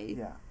my.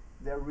 Yeah,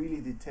 they're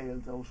really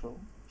detailed also.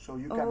 So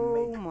you can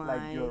make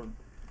like your,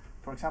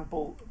 for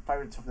example,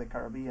 Pirates of the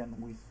Caribbean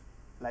with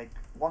like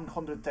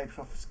 100 types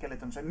of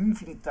skeletons, an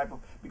infinite type of,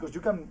 because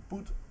you can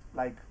put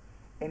like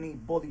any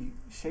body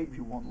shape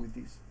you want with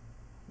this.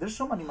 There's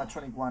some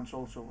animatronic ones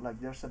also, like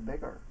there's a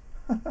beggar.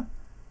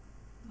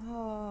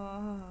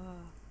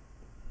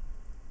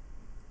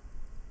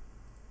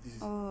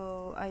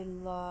 Oh, I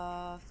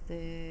love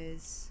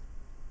this.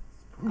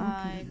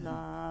 I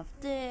love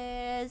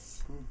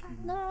this. Spooky.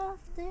 I love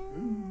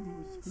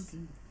Ooh, this.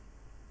 spooky.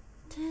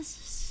 This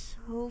is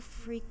so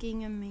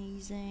freaking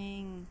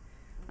amazing.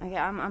 Okay,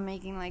 I'm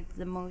making like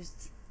the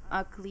most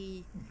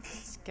ugly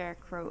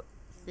scarecrow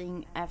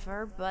thing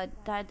ever, but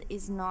that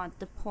is not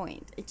the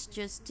point. It's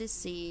just to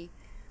see.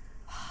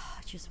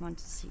 I just want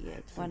to see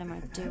it. What am I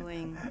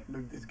doing?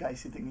 Look, this guy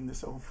sitting in the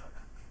sofa.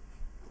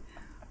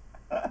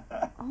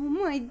 Oh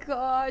my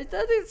god,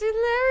 that is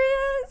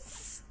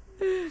hilarious!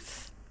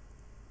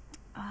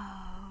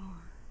 Oh,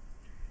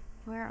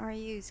 where are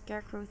you,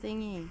 scarecrow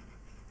thingy?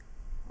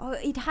 Oh,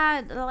 it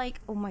had like,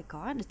 oh my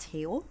god, a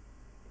tail?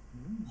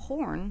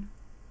 Horn?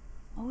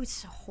 Oh,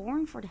 it's a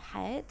horn for the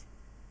head?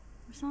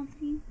 Or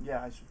something?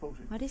 Yeah, I suppose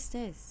it. What is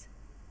this?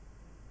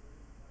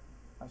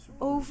 I suppose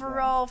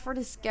Overall for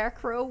the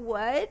scarecrow,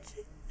 what?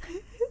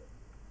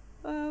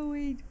 Oh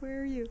wait,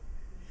 where are you?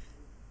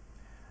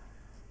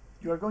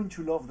 You are going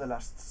to love the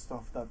last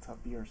stuff that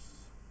appears.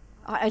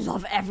 I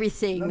love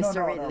everything, No, Mr.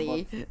 no,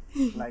 Ridley.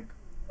 but, like,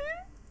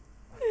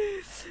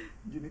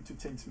 you need to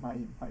change my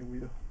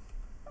widow.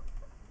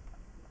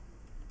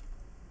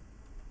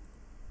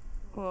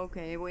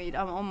 Okay, wait,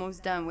 I'm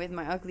almost done with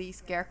my ugly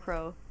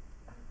scarecrow.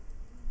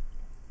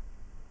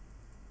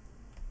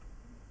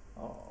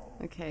 Oh.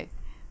 Okay,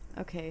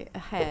 okay, a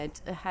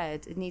head,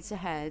 it needs a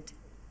head.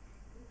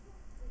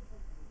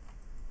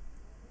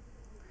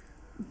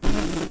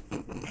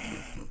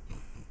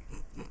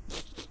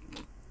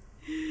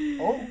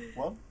 Oh,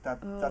 well,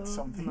 that's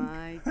something. Oh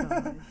my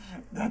gosh.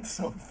 That's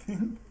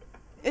something.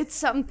 It's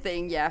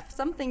something, yeah,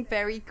 something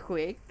very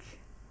quick.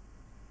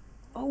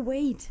 Oh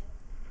wait,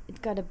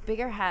 it got a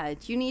bigger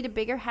head. You need a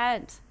bigger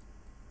head.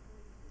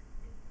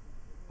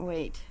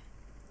 Wait.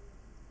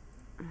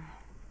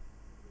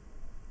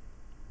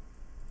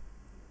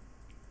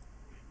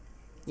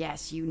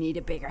 Yes, you need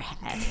a bigger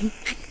head.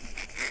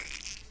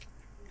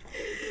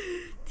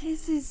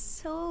 This is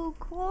so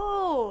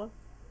cool.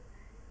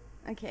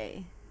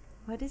 Okay,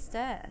 what is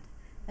that?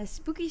 A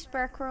spooky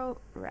scarecrow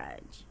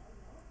Raj.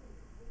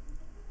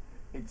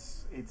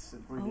 It's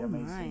really Oh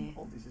amazing.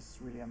 my. All this is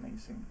really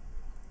amazing.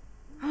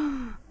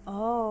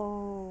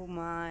 Oh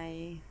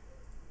my.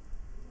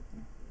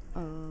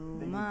 Oh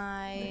They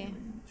my.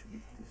 need to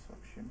give this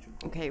option to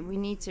go. Okay, we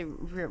need to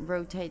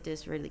rotate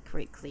this really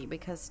quickly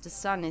because the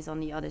sun is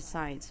on the other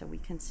side so we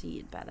can see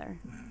it better.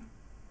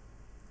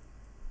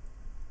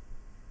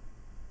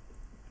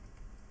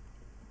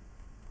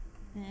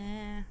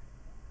 Yeah.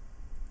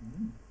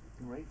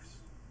 Graves.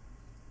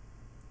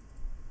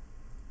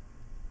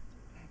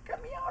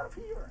 Get me out of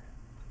here!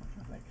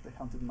 Like the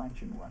Haunted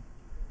Mansion one.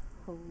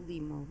 Holy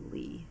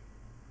moly.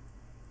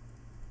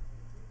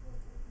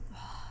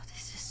 Oh,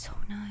 this is so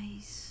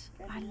nice.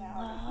 I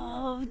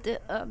love the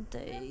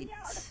update.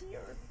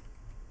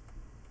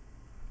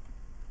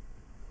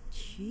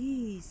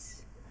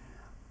 Jeez.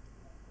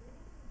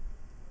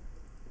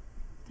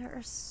 There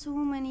are so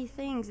many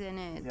things in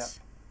it. Yeah.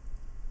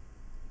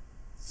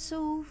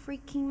 So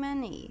freaking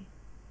many.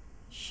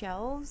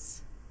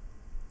 Shelves.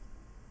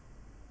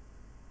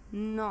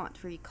 Not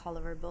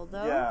recolorable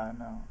though. Yeah,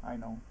 no, I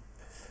know.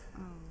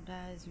 Oh,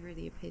 that is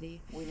really a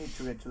pity. We need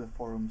to get to the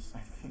forums, I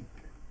think.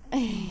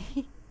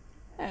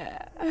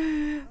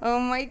 Oh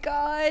my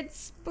god,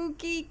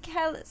 spooky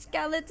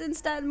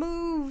skeletons that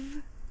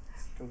move.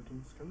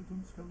 Skeletons,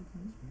 skeletons,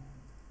 skeletons.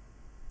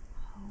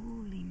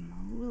 Holy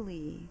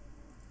moly.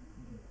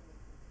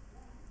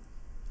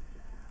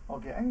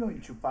 Okay, I'm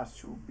going to pass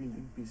through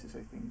building pieces,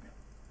 I think.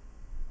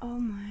 Oh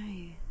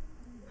my.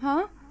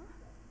 Huh?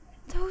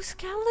 Those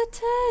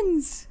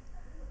skeletons!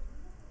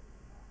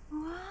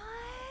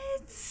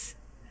 What?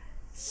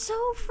 So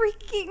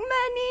freaking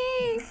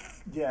many!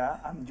 Yeah,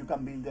 and you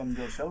can build them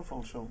yourself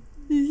also.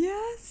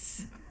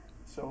 Yes!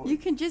 So You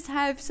can just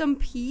have some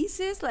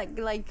pieces, like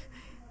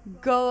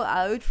go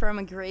out from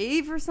a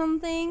grave or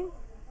something.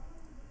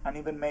 and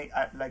even make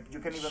like you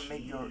can even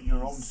make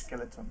your own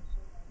skeleton.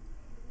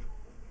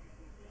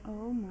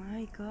 Oh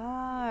my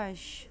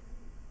gosh.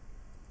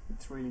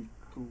 It's really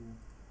cool.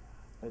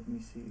 Let me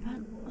see.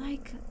 But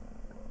like,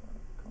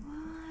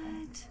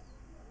 what?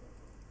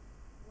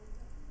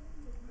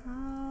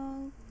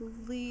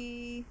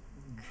 Holy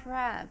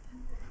crap.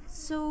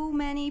 So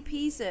many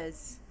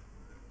pieces.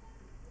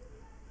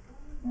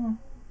 Hmm.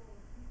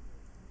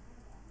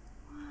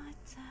 What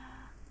the?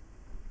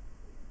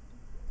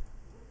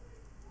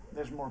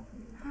 There's more.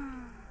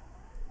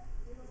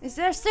 Is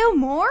there still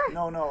more?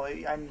 No,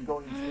 I'm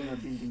going through the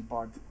building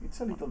part. It's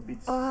a little bit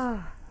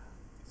Oh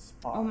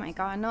sparse. my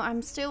god, no,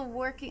 I'm still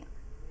working.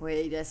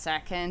 Wait a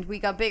second, we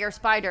got bigger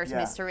spiders,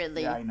 Yeah, Mr.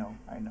 Ridley. Yeah, I know.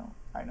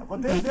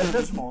 But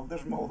they're small. They're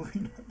small.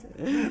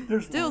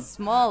 They're Still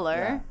small.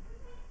 smaller.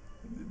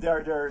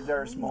 Yeah.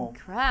 They're small.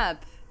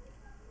 Crap.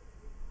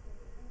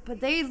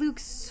 But they look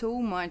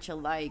so much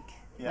alike,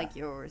 Yeah. like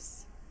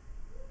yours.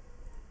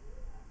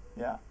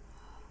 Yeah.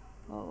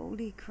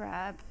 Holy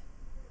crap.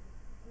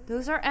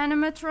 Those are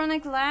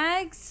animatronic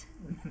legs?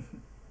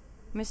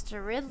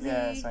 Mr. Ridley.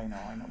 Yes, I know.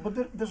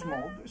 But they're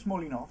small. They're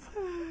small enough.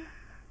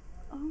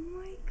 Oh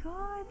my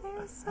god,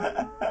 they're so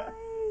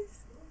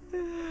nice.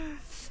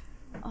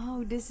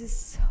 Oh, this is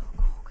so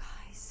cool,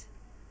 guys.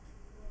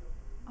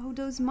 Oh,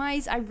 those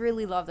mice. I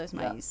really love those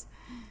mice.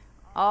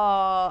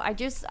 Oh, I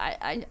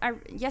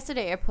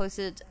yesterday I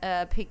posted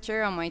a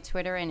picture on my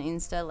Twitter and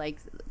Insta, like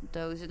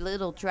those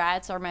little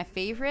dreads are my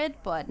favorite,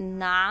 but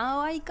now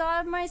I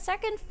got my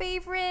second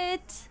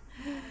favorite.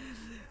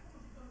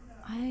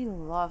 I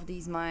love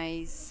these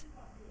mice.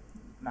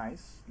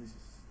 Nice. This is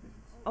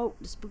Oh,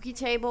 the spooky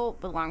table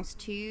belongs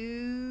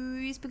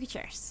to spooky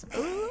chairs.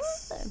 Ooh.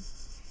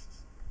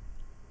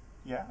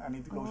 yeah, and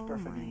it goes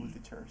perfectly with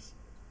the chairs.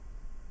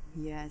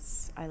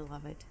 Yes, I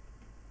love it.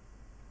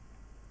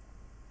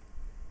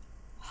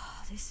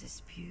 Oh, this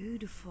is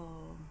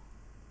beautiful.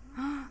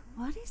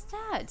 What is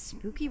that?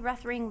 Spooky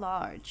Wrethering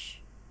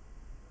Lodge.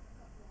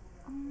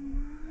 Oh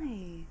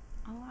my.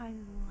 Oh, I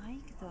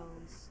like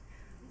those.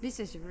 This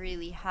is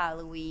really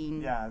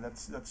Halloween. Yeah,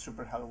 that's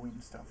super Halloween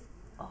stuff.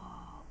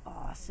 Oh,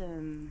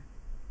 awesome.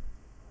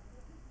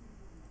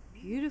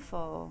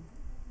 Beautiful.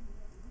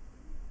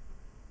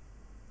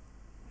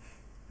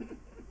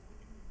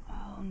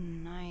 Oh,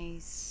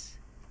 nice.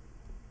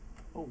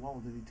 Oh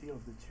wow, the detail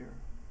of the chair.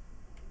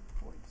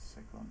 Wait a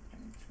second,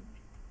 I need to.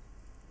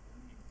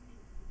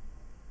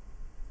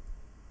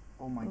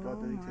 Oh my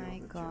god, the detail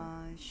of the chair. Oh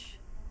my gosh.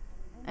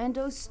 And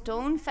those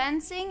stone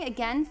fencing,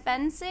 again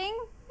fencing?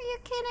 Are you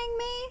kidding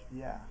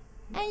me? Yeah.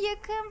 And you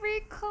can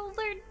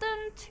recolor them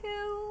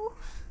too.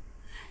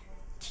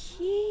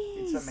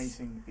 Jeez. It's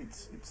amazing.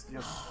 It's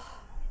just.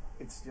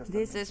 This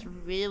amazing. is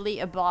really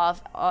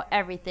above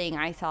everything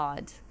I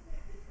thought.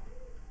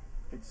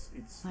 It's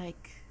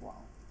like. wow.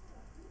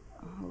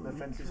 Oh, The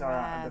fences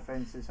crap.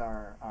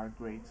 are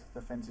great.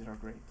 The fences are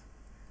great.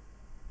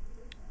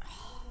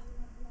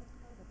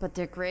 But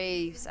the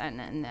graves and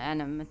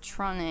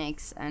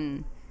animatronics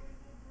and.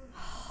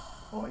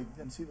 Oh, I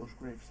didn't see those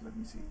graves. Let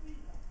me see.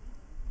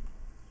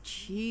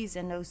 Jeez,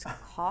 and those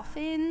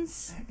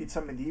coffins. It's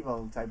a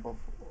medieval type of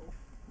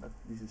but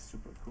this is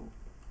super cool.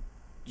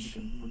 You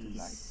can put it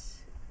like. Jeez.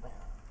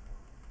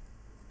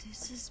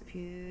 This is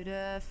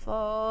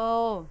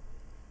beautiful.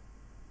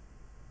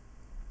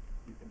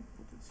 You can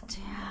put it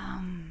something.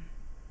 Damn.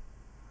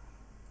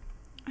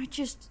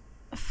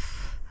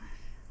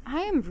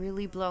 I am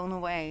really blown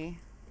away.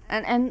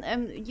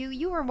 And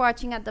you were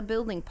watching at the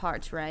building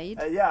parts, right?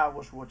 Yeah, I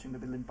was watching the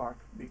building part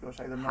because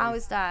I don't know. How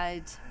is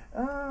that?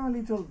 A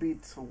little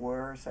bit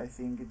worse. I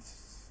think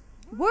it's.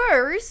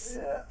 Worse?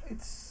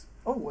 It's.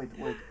 Oh wait.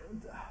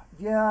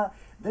 Yeah,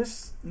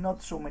 there's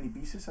not so many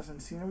pieces as in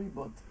scenery,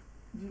 but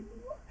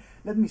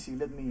let me see.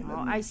 Let me.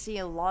 I see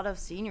a lot of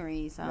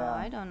scenery, so Yeah.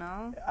 I don't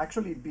know.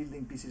 Actually,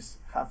 building pieces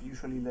have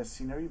usually less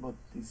scenery, but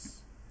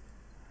this,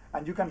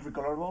 and you can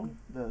recolorable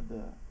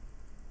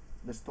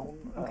the stone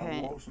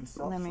walls and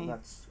stuff. So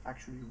that's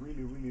actually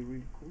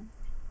really cool.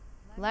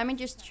 Let me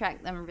just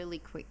check them really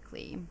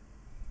quickly.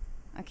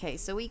 Okay,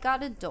 so we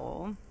got a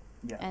door.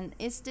 Yeah. And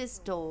is this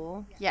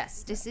door?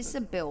 Yes, this is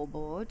a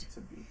billboard. It's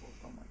a billboard.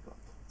 Oh my god.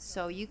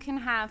 So you can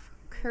have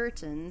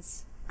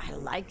curtains. I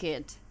like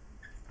it.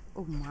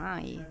 Oh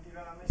my.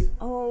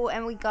 Oh,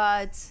 and we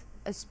got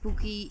a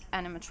spooky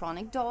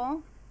animatronic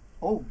doll.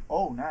 Oh,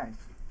 nice.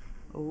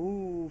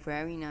 Oh,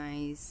 very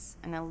nice.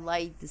 And I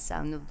like the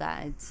sound of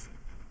that.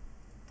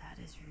 That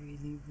is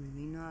really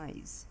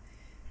nice.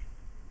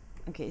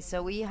 Okay,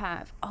 so we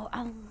have... Oh,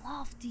 I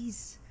love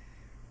these.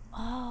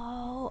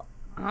 Oh,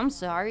 I'm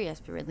sorry,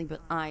 Esperity,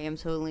 but I am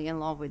totally in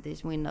love with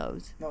these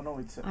windows. No,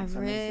 it's I amazing.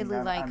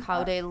 really like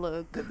how they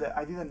look.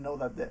 I didn't know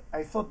that.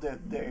 I thought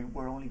that they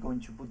were only going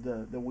to put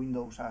the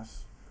windows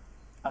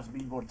as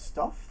billboard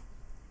stuff.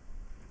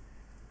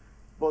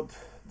 But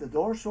the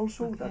doors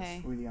also,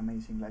 that's really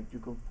amazing. Like you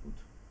could put.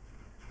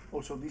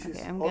 Also, this is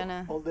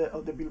all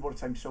the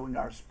billboards I'm showing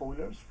are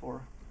spoilers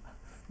for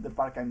the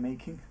park I'm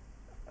making.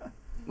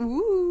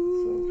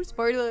 Ooh,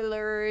 spoiler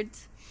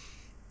alert.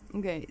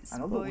 Okay,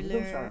 And all the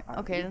windows spoiler. are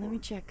Okay, let me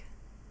billboard. check.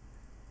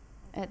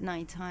 At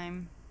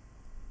nighttime.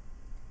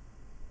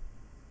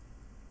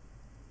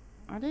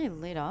 Are they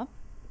lit up?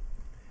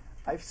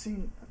 I've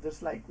seen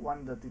there's like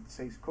one that it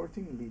says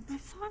curtain lit. I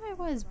thought it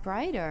was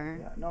brighter.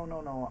 Yeah,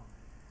 no.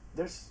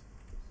 There's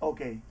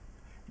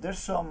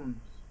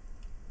some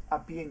a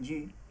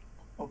PNG,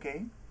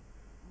 okay,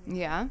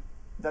 Yeah.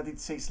 that it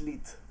says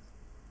lit.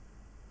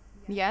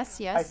 Yes,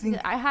 I think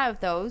I have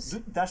those.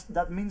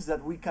 That means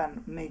that we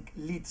can make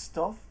lit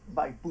stuff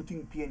by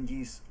putting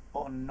PNGs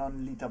on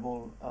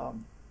non-litable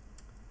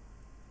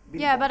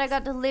Yeah, but I billboards.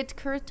 got the lit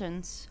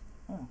curtains.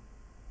 Oh.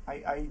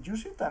 I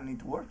use it and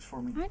it works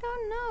for me. I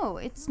don't know.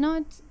 It's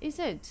not, is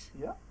it?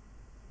 Yeah.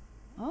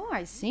 Oh,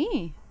 I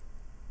see.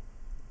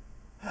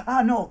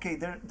 No, okay.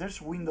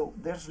 There's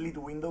lit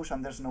windows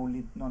and there's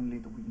non-lit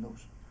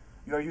windows.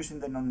 You are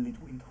using the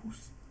non-lit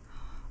windows.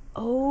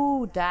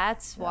 Oh,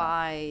 that's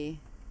why.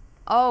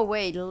 Oh,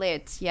 wait,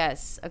 lit.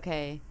 Yes,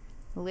 okay.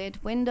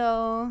 Lit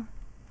window.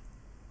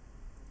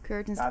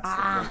 Curtains. That's the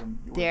problem.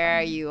 You will There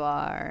find it. you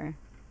are.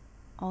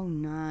 Oh,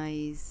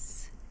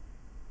 nice.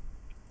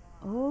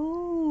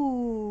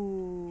 Oh.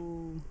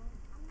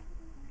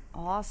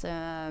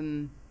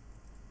 Awesome.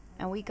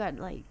 And we got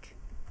like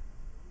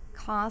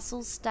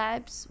Castle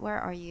steps. Where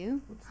are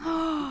you? What's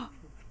that?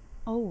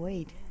 Oh,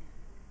 wait.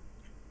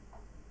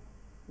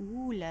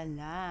 Ooh la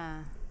la.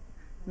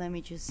 Let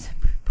me just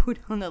put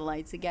on the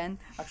lights again.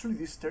 Actually,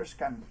 these stairs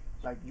can,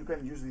 like, you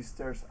can use these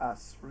stairs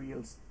as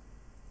reals.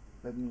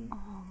 Let me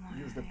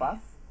use the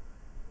path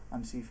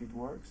and see if it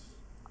works.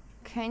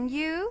 Can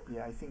you?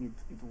 Yeah, I think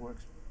it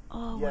works.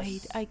 Oh, Yes.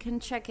 wait. I can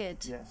check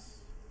it. Yes,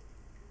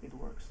 it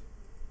works.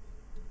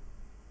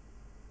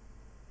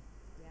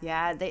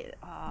 Yeah, they. You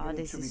Oh, need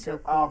this to be is so care-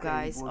 cool, okay, it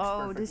guys. works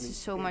Oh, this perfectly. is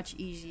so much It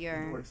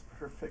easier. works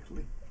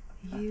perfectly.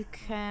 You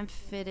can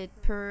fit it Oh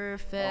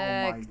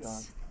perfect. my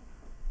god.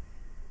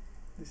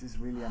 This is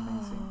really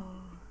amazing.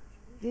 Oh,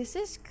 this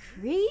is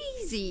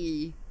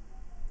crazy.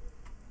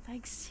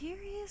 Like,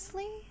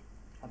 seriously?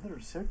 Are there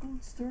circle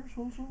stairs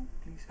also?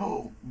 Please.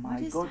 Oh my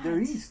is god, that? there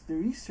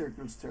is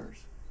circle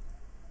stairs.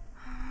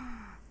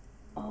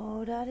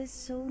 Oh, that is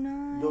so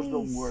nice. Those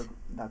don't work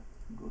that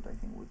good, I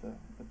think, with the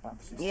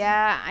path system.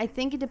 Yeah, I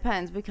think it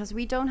depends because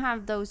we don't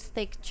have those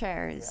thick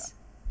chairs.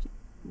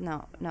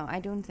 No, I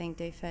don't think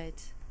they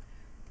fit.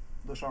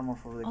 Those are more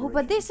for decoration. Oh,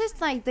 but this is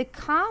like the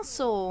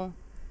castle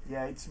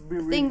Yeah, it's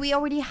thing we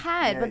already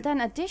had, yeah, but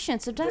then addition,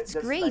 so that's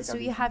that's great. like So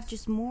you have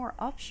additions. just more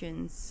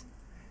options.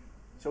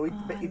 So it,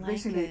 Oh, I it like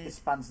basically it.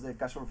 expands the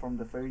castle from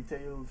the fairy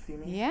tale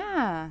theming.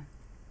 Yeah.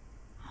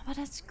 Oh, but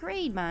that's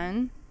great,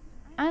 man.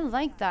 I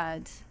like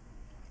that.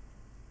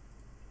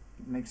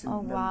 It makes it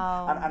Oh, them-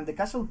 wow. And the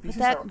castle pieces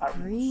that are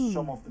green.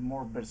 some of the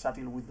more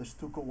versatile with the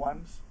stucco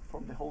ones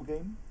from the whole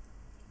game.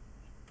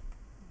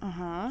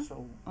 Uh-huh.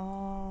 So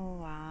Oh,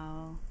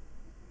 wow.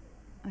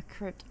 A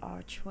crypt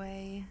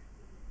archway.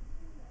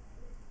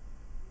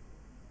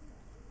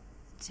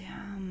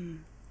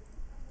 Damn.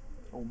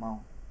 oh wow.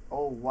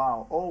 Oh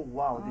wow. Oh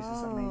wow, this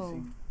is Oh.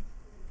 amazing.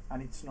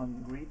 And it's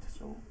non-grid,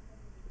 so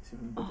it's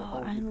even better.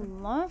 Oh, I you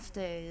can- love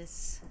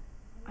this.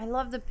 I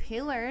love the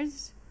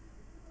pillars.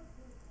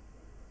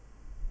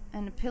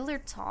 And the pillar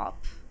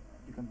top.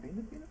 You can paint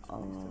the pillars? Please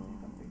tell me you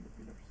can Oh. paint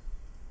the pillars.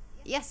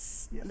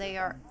 Yes, Yes, they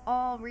I are can.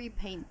 all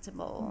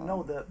repaintable.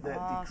 No, the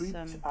crypt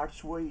Awesome.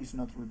 archway is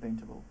not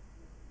repaintable.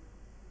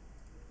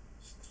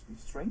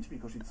 It's strange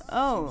because it's seems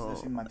Oh, the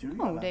same material.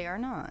 no, as- they are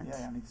not.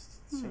 Yeah, and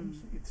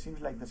it seems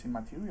like the same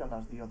material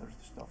as the other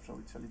stuff, so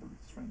it's a little bit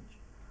strange.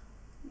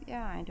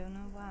 Yeah, I don't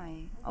know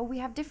why. Oh, we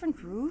have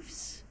different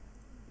roofs?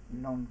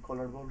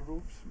 Non-colorable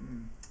roofs.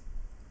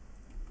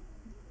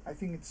 I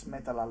think it's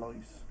metal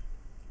alloys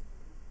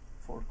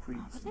for Oh,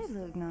 crypts. but they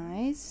look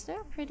nice.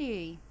 They're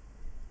pretty.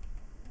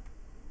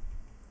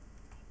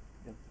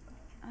 Yep.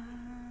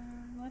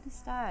 What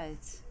is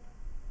that?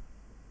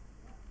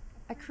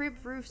 A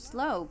crypt roof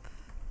slope.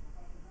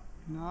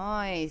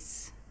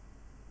 Nice.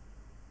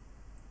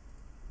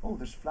 Oh,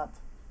 there's flat.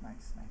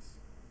 Nice, nice.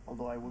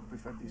 Although I would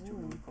prefer these to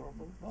Ooh. be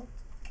colorable, but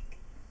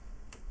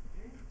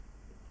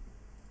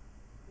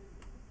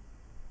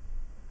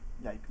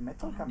like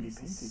metal can be this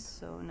painted. is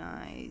so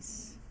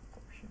nice.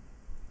 Option.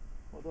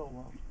 Although,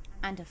 wow.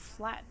 And a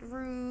flat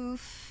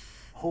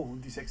roof. Oh,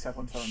 these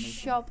hexagons are amazing.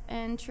 Shop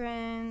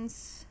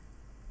entrance.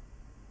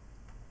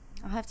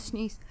 I'll have to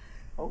sneeze.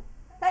 Oh,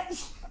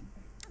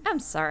 I'm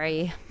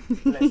sorry.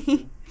 bless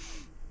you.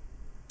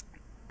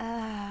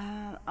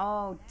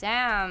 Oh,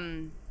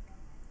 damn.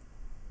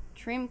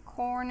 Trim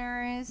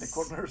corners. The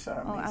corners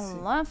are Oh, I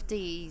amazing. love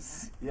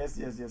these. Yes,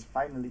 yes, yes.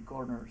 Finally,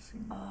 corners.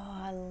 Oh,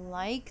 I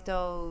like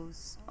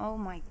those. Oh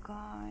my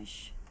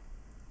gosh.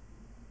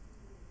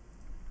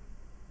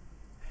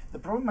 The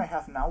problem I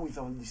have now with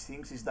all these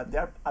things is that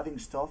they're adding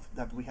stuff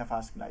that we have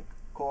asked, like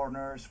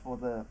corners for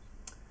the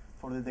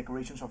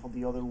decorations of all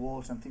the other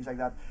walls and things like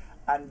that.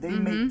 And they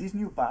made this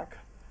new pack,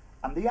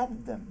 and they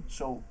added them.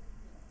 So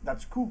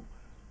that's cool.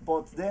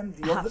 But then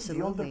the older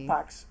Absolutely.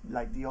 packs,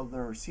 like the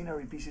older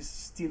scenery pieces,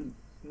 still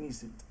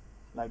miss it,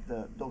 like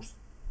those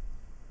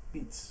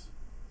bits.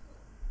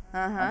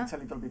 And Uh-huh. it's a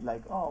little bit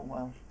like, oh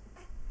well.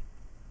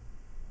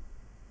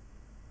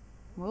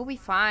 We'll be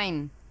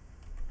fine.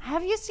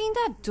 Have you seen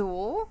that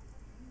door?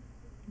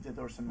 The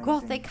door's amazing.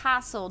 Gothic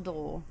castle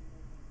door.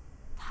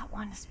 That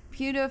one is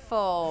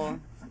beautiful.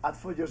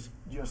 Adfo just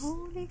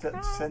Holy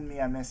crap. send me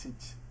a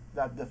message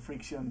that the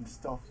friction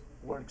stuff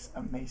works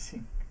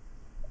amazing.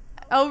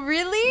 Oh,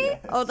 really?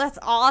 Yes. Oh, that's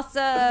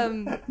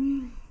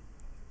awesome.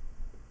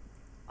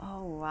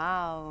 Oh,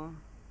 wow.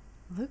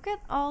 Look at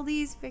all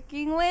these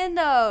freaking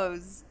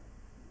windows.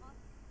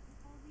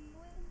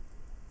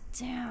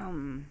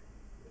 Damn.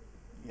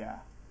 Yeah.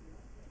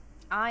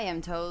 I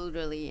am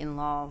totally in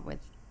love with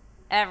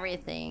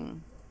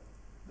everything.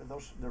 The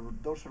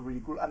doors are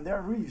really cool, and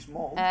they're really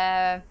small.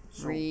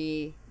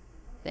 Everything.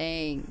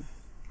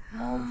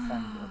 Oh,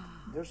 thank God.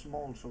 They're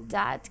small, so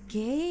That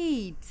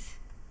gate.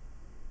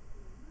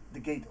 the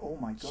gate. Oh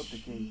my God, the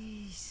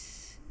gate.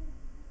 Jeez.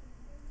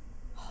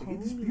 The gate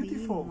is Holy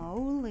beautiful.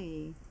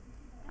 moly.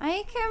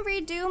 I can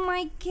redo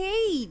my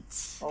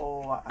gate.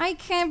 Oh, I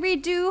can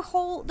redo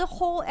the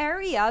whole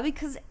area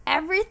because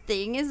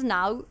everything is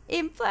now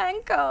in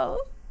Blanco.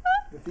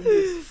 the thing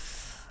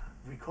is,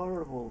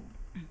 recolorable.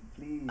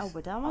 Please. Oh,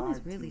 but that one is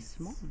really artists,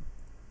 small.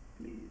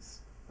 Please.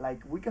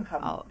 like we can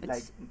have Oh,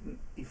 like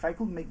if I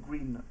could make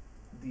green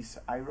these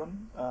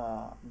iron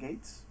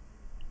gates,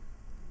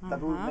 that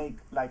will make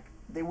like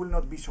they will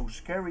not be so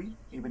scary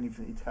even if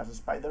it has a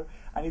spider,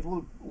 and it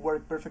will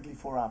work perfectly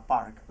for a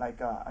park, like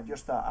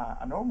just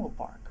a normal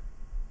park.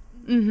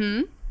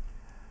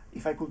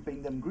 If I could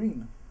paint them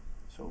green,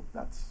 so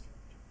that's.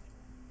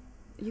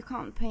 You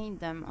can't paint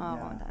them. Oh,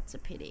 Yeah. that's a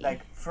pity.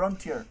 Like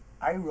Frontier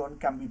iron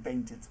can be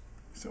painted,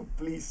 so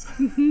please.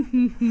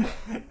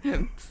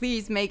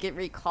 Please make it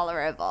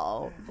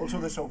recolorable. Also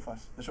the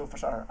sofas. The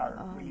sofas are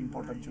really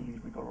important to be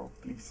recolorable,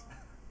 please.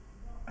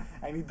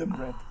 I need them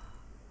red.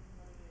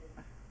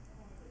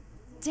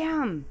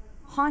 Damn.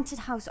 Haunted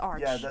house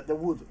arch. Yeah, the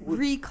wood.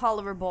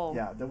 Recolorable.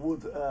 Yeah, the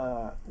wood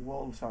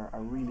walls are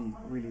really,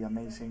 really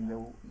amazing.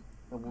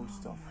 The wood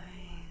stuff.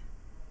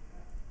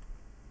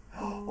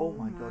 Oh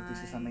my god,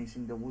 this is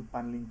amazing. The wood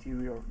panel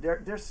interior.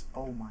 There's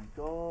oh my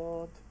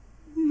god.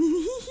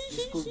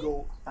 This could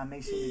go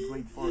amazingly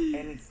great for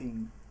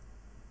anything.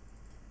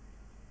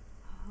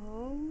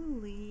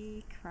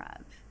 Holy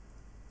crap.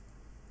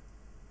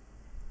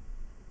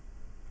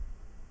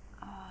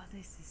 Oh,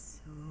 this is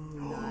so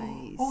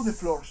nice. Oh, the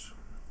floors.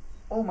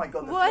 Oh my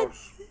god, the What?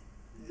 floors.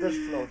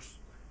 There's floors.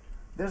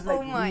 There's like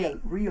Oh my.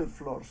 real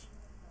floors.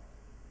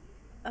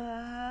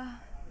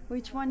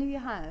 Which one do you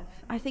have?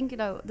 I think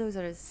those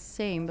are the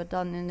same, but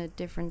done in a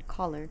different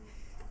color.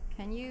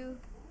 Can you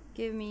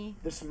give me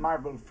There's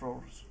marble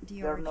floors.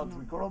 the They're not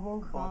original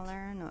recolorable, but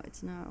color? No,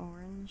 it's not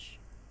orange.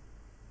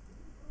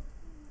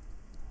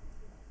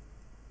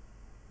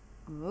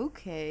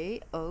 Okay,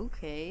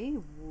 okay.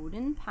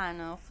 Wooden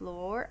panel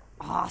floor.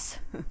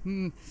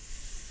 Awesome.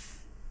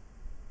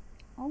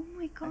 Oh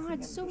my I think god,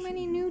 I'm so losing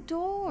many you. new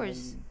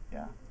doors.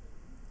 Yeah.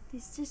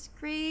 This is Do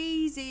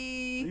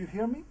crazy. you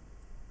hear me?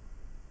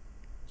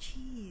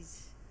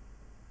 Jeez.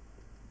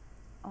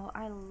 Oh,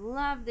 I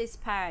love this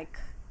pack.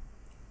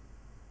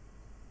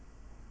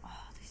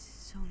 Oh, this is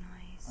so Oh,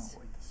 nice.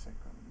 wait a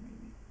second,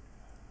 maybe.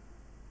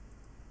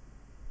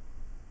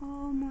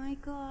 Oh my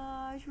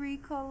gosh,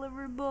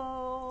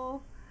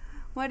 recolorable.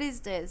 What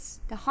is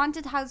this? The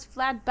haunted house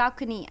flat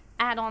balcony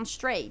add-on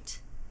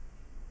straight.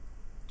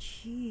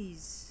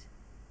 Jeez.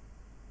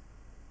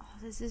 Oh,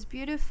 this is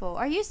beautiful.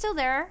 Are you still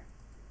there?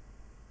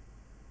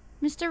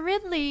 Mr.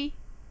 Ridley?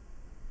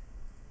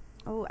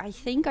 Oh, I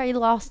think I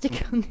lost the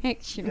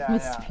connection, Yeah,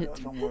 Mr. yeah.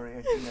 Ridley. Don't worry,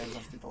 I think I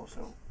lost it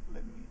also.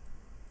 Let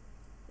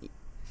me.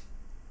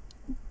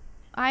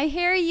 I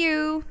hear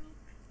you.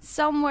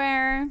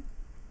 Somewhere.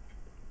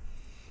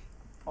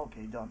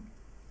 Okay, done.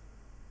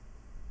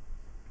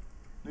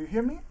 Do you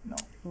hear me? No.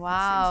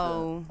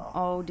 Wow. The,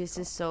 Oh, this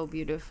is so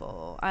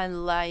beautiful. I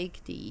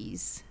like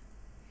these.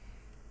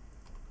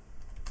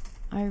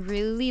 I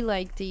really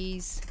like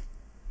these.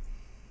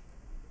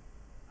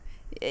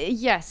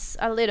 Yes,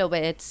 a little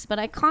bit, but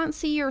I can't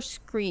see your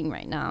screen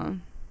right now.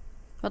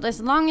 But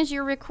as long as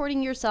you're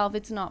recording yourself,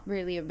 it's not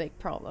really a big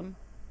problem.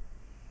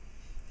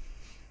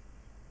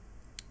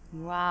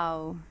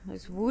 Wow,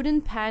 those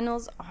wooden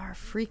panels are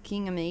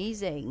freaking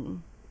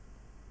amazing.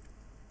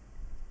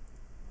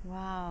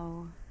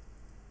 Wow.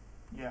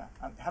 Yeah.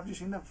 And have you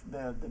seen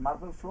the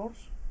marble floors?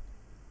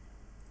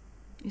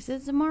 Is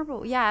this the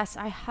marble? Yes,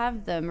 I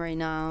have them right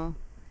now.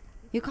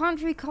 You can't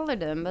recolor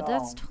them, but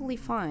that's No. totally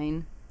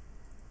fine.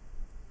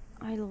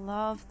 I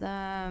love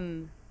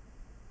them.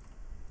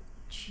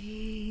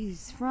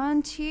 Jeez,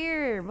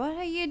 Frontier, what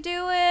are you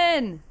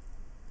doing?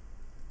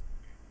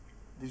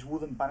 These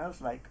wooden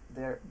panels, like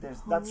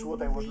that's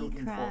what I was Holy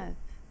looking crap.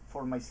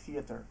 for my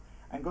theater.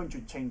 I'm going to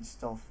change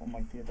stuff on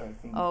my theater, I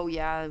think. Oh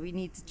yeah, we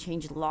need to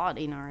change a lot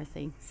in our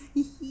things.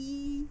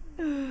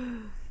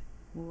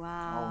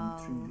 Wow.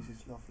 Oh, this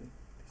is lovely.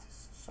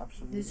 This is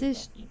absolutely This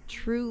is lovely.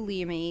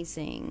 truly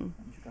amazing.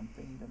 And you can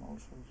paint them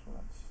also, so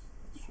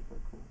that's super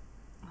cool.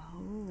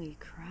 Holy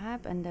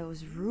crap, and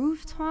those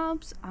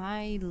rooftops,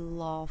 I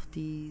love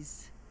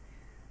these.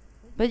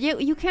 But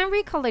you can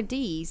recolor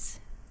these.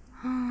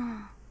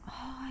 Oh,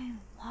 I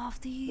love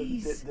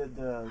these.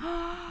 The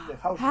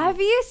house Have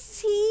roofs. you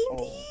seen Oh,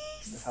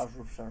 these? the house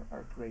roofs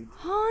are great.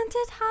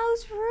 Haunted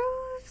house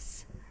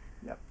roofs?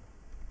 Yep.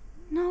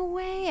 No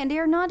way, and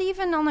they're not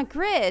even on a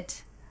grid.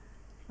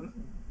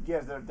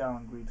 Yes, they're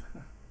on grid.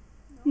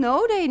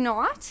 No, they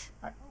not.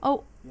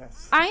 Oh,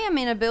 Yes. I am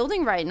in a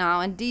building right now,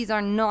 and these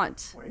are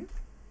not Wait.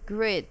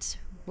 grid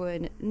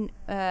grid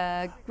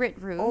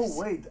roofs. Oh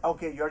wait.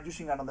 Okay, you are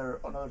using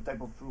another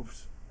type of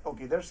roofs.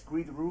 Okay, there's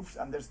grid roofs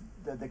and there's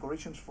the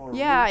decorations for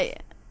Yeah. roofs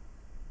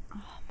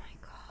Oh my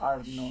are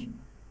gosh. none.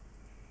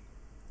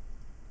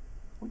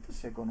 Wait a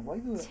second. Why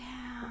do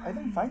Damn. I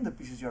don't find the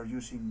pieces you are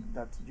using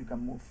that you can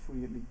move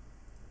freely?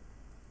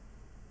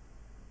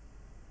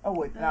 Oh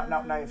wait,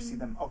 now I see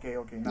them. Okay,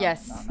 now.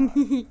 Yes. Now.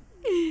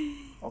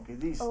 Okay,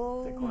 these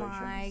Oh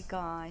decorations. my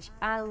gosh,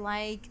 I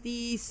like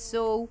these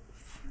so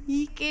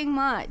freaking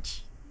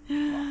much.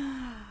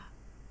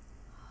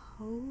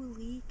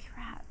 Holy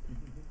crap.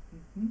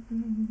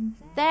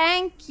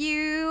 Thank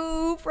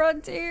you,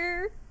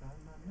 Frontier.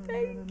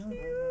 Thank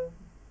you.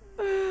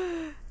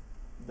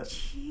 The-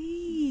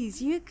 Jeez,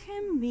 Guys, you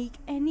can make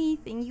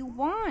anything you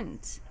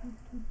want.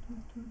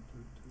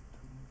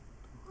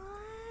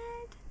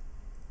 What?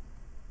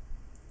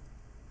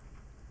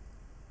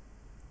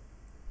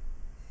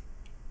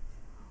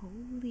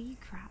 Holy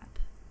crap.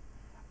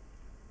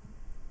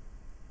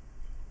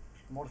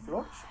 More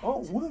floors? Oh,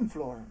 wooden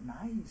floor.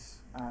 Nice.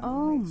 And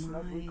Oh it's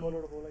not my.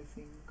 recolorable, I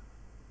think.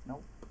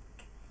 Nope.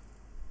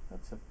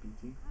 That's a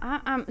pity.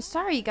 I'm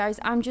sorry, guys.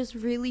 I'm just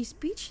really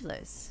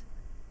speechless.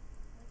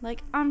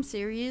 Like, I'm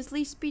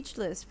seriously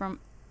speechless from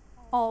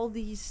all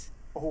these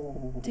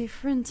Oh,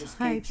 different there's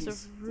types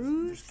cages. of There's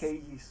roofs.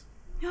 cages.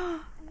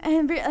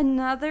 And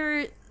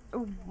another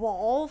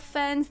wall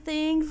fence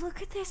thing.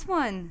 Look at this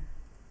one.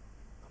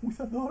 With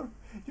a door.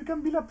 You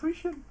can build a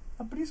prison.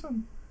 A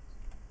prison.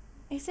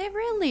 Is it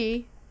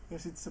really?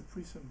 Yes, it's a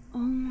prison. Oh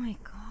my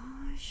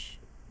gosh.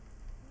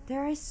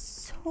 There are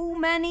so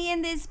many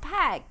in this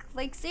pack.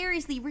 Like,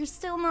 seriously, we're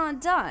still not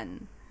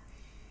done.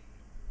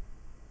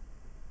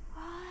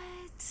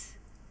 What?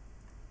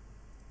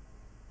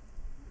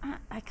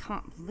 I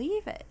can't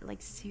believe it.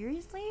 Like,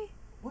 seriously?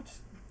 What's...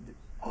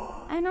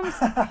 And I'm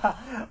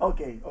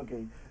okay.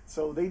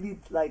 So they did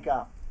like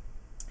a...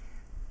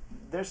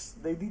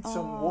 They did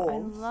some Oh, I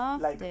walls,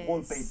 love like this.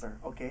 wallpaper,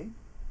 okay?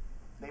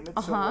 They made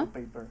some Uh-huh.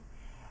 wallpaper.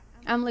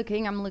 I'm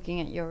looking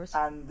at yours.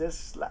 And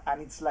it's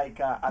like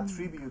a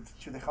tribute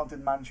to the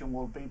Haunted Mansion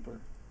wallpaper.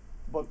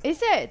 But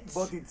Is it?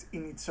 but it's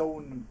in its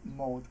own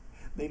mode.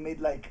 They made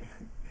like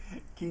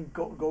King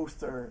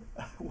Ghoster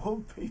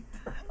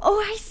wallpaper. Oh,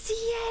 I see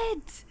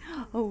it.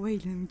 Oh,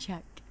 wait, let me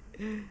check.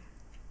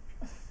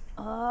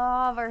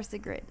 Oh, where's the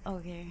grid?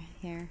 Okay,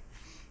 here.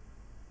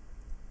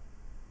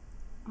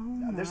 Oh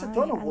And there's a my,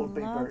 ton of I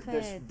wallpaper. love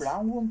There's it.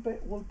 brown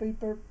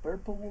wallpaper,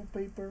 purple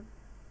wallpaper.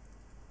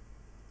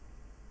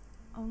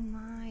 Oh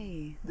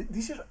my.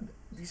 These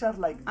are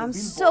like the I'm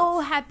billboards. so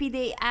happy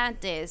they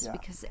add this Yeah.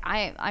 because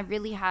I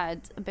really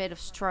had a bit of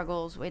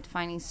struggles with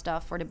finding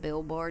stuff for the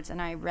billboards, and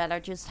I rather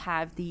just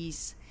have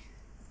these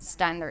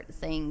standard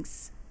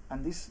things.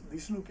 And these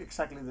look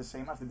exactly the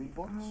same as the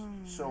billboards. Oh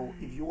So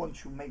if you want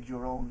to make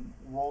your own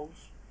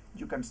walls,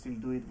 you can still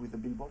do it with the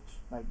billboards,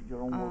 like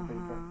your own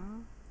wallpaper.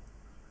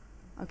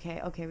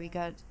 Okay, we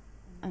got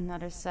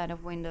another set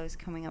of windows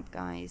coming up,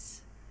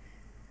 guys.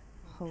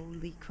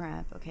 Holy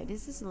crap. Okay,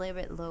 this is a little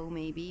bit low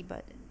maybe,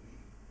 but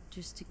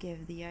just to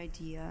give the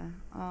idea.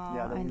 Oh,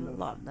 Yeah, the I windows.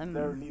 love them.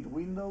 There are lit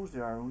windows.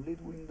 There are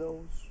unlit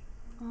windows.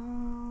 Oh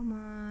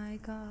my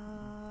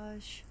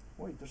gosh.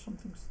 Wait, there's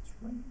something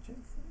strange, I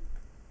think.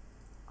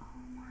 Oh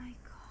my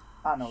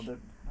gosh. Ah, no, no?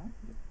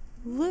 Yeah.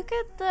 Look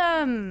at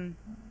them.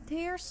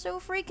 They are so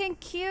freaking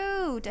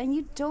cute, and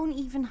you don't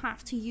even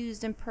have to use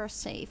them per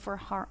se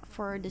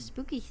for the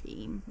spooky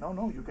theme.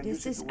 No, you can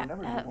This use is it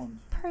whenever you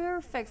want.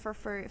 perfect for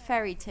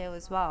fairy tale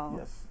as well.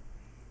 Yes.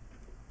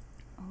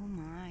 Oh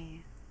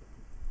my.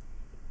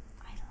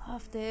 I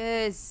love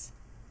this.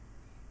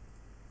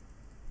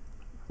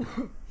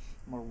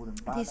 More wooden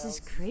panels. This is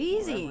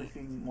crazy.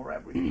 More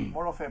everything.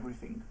 More of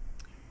everything.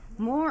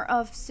 More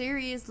of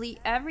seriously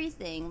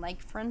everything, like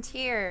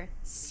Frontier.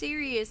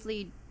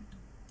 Seriously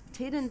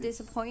didn't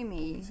disappoint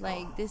me.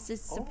 Like, this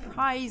is Oh.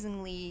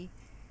 surprisingly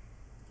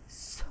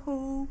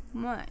so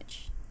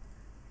much.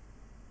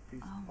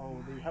 Please. Oh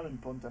Oh, they my.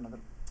 haven't put another.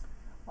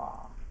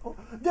 Ah. Oh,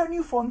 they're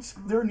new fonts.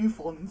 They're new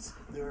fonts.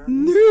 They're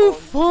New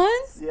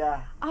fonts?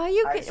 Yeah. Are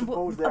you I kidding?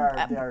 suppose they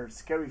are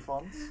scary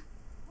fonts.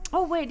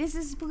 Oh wait, this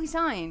is spooky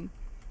sign.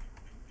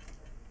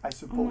 I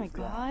suppose. Oh my yeah.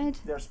 god.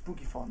 They're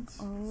spooky fonts.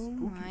 Oh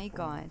Spooky my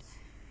fonts.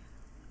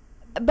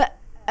 god. But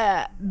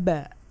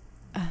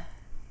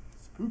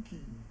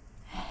Spooky.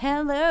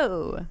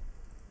 hello.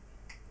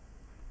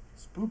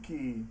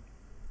 Spooky.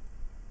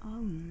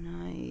 Oh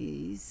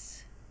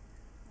nice.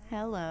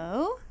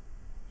 Hello.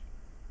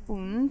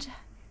 And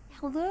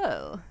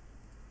hello.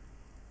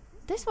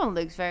 This one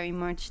looks very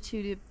much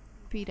to the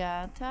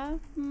Pirata.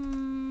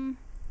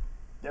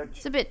 They're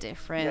It's a bit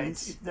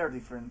different. Yeah, they're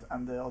different,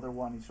 and the other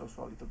one is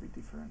also a little bit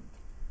different.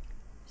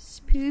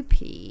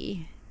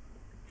 Spoopy.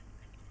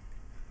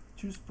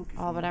 Too spooky.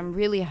 Oh, for but me. I'm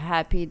really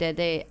happy that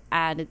they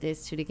added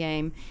this to the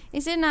game.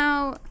 Is it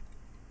now?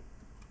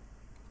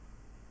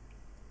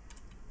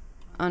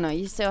 Oh no,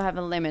 you still have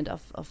a limit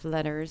of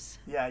letters.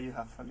 Yeah, you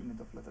have a limit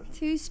of letters.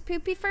 Too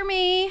spoopy for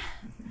me.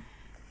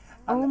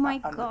 Oh my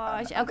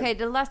gosh. Okay,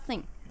 the last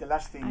thing. The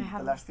last I thing.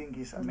 have The last thing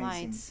is The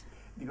amazing lights.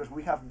 because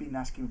we have been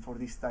asking for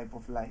this type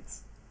of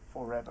lights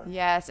forever.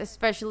 Yes,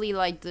 especially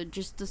like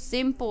just the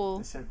simple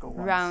The circle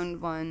ones.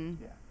 round one.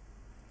 Yeah.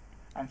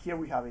 And here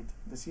we have it,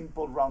 the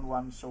simple round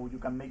one, so you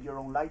can make your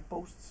own light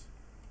posts.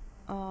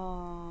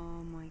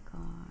 Oh my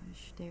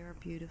gosh, they are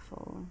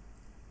beautiful.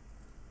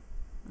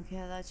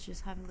 Okay, let's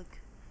just have a look.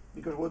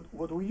 Because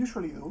what we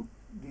usually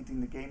did in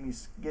the game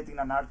is getting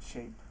an arch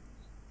shape.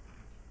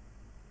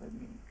 Let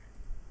me.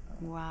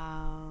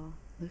 Wow,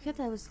 look at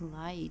those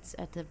lights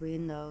at the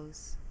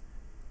windows.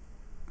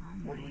 Oh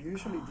What my we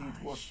usually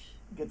did was gosh.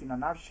 getting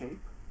an arch shape,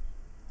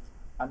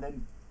 and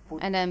then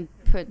put. And then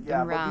put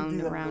Yeah, them but it round,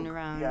 didn't around, look,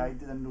 around. Yeah, it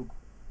didn't look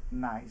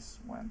nice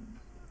when,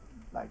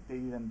 like, they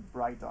didn't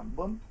brighten.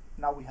 But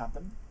now we have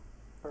them.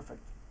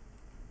 Perfect.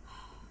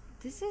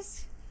 This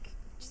is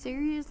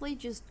seriously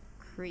just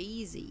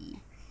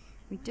crazy.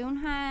 We don't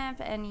have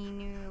any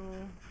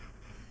new...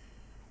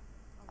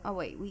 Oh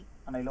wait, we...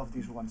 And I love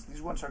these ones.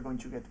 These ones are going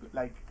to get,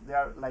 like, they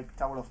are like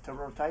Tower of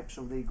Terror type,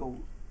 so they go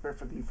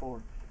perfectly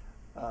for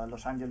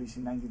Los Angeles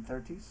in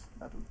 1930s.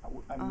 That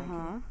I'm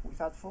making with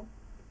ADFO.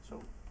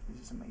 So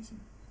this is amazing.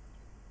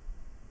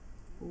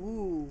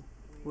 Ooh,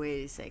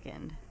 wait a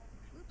second.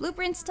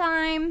 Blueprints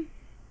time!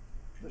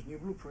 There's new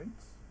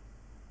blueprints.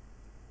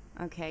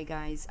 Okay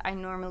guys, I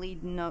normally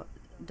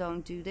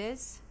don't do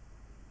this,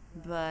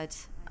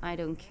 but I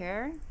don't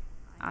care.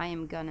 I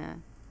am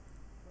gonna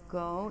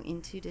go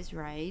into this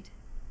ride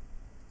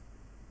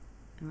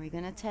and we're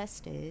gonna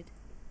test it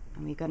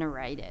and we're gonna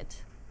ride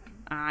it.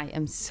 I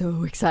am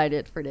so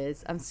excited for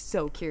this. I'm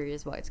so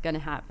curious what's gonna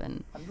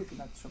happen. I'm looking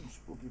at some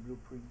spooky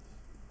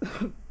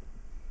blueprints.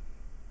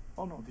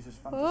 Oh no, this is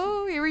fantasy.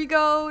 Oh, here we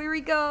go, here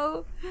we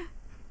go.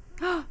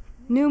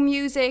 New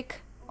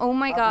music. Oh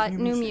my god,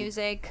 new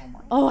music.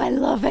 Oh, I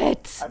love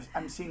it.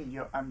 I'm seeing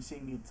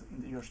it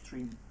in your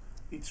stream.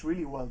 It's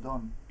really well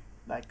done.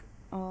 Like,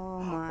 oh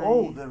my.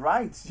 Oh, the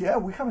rides. Yeah,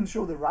 we haven't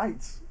shown the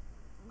rides.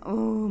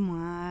 Oh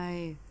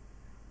my.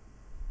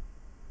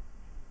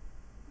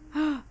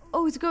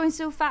 Oh, it's going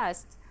so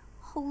fast.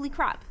 Holy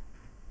crap.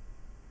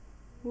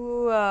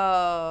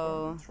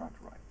 Whoa. Yeah, track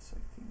rides, I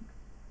think.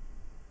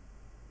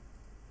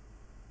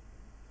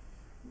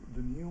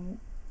 The new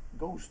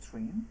ghost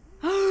train.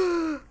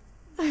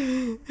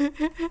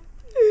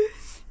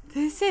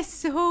 This is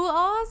so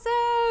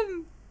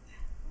awesome.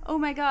 Oh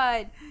my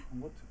god.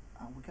 And what?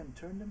 We can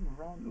turn them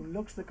around.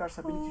 Unlocks the car's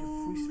ability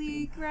to free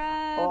Holy spin.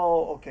 crap.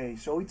 Oh, okay.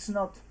 So it's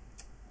not.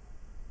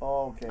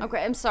 Okay.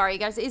 Okay, I'm sorry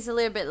guys. It's a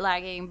little bit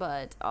lagging,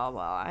 but oh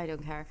well, I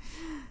don't care.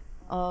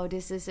 Oh,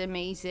 this is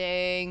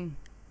amazing.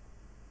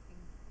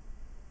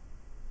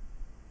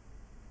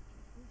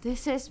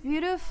 This is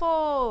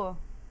beautiful.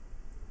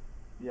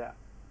 Yeah.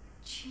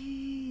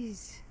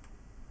 Jeez.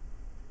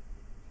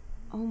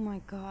 Oh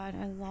my god,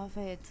 I love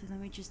it. Let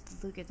me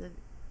just look at the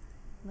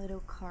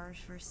little cars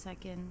for a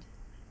second.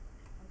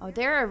 Oh,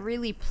 they're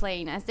really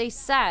plain, as they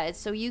said,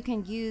 so you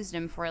can use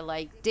them for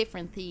like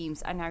different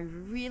themes, and I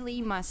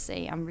really must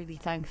say I'm really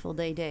thankful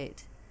they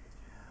did.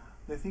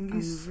 The thing I'm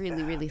is,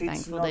 really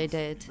thankful they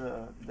did.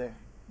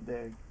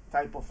 The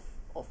type of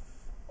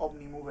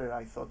omni-mover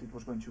I thought it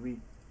was going to be.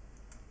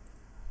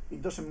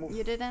 It doesn't move.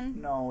 You didn't?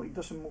 No, it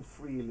doesn't move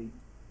freely.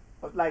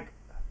 But like,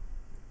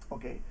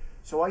 okay,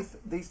 so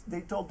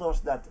they told us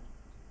that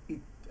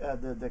it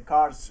the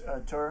cars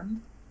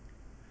turned.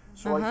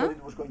 So I thought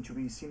it was going to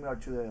be similar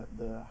to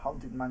the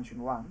Haunted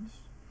Mansion ones,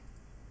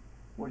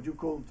 where you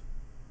could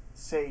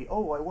say,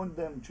 oh, I want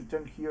them to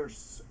turn here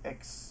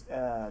X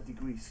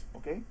degrees,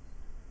 okay?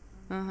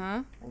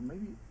 Or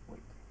maybe,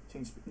 wait,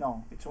 change speed.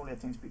 No, it's only a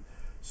change speed.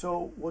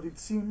 So what it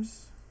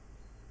seems,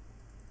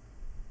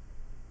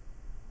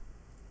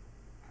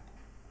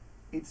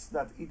 it's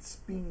that it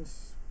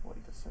spins, wait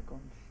a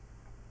second.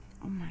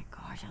 Oh my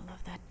gosh, I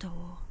love that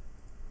door.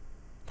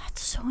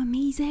 That's so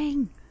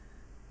amazing.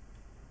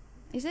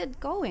 Is it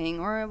going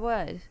or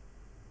what?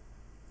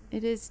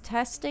 It is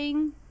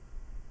testing,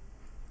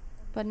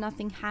 but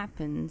nothing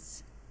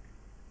happens.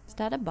 Is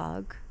that a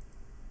bug?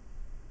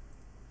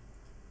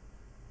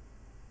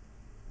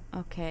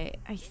 Okay,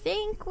 I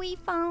think we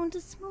found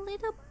a small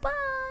little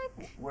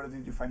bug. Where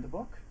did you find the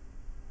bug?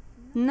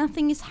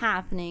 Nothing is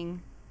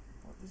happening.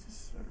 Well, this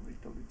is a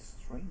little bit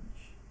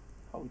strange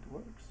how it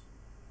works.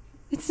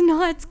 It's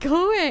not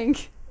going.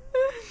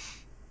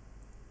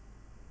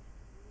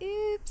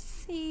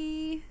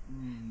 Oopsie.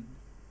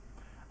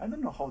 I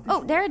don't know how this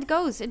Oh, there works. it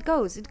goes. It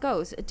goes. It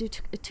goes. It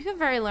took a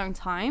very long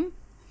time.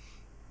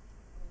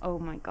 Oh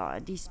my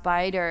god, these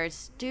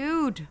spiders.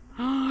 Dude.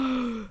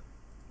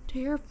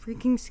 They are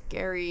freaking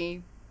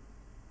scary.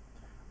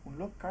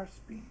 Unlock car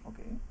spin,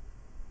 okay.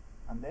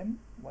 And then,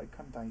 why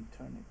can't I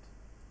turn it?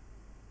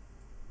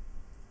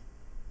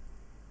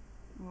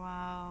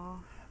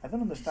 Wow. I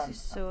don't understand. This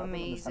is so I don't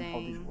understand how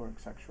this amazing.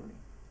 works actually.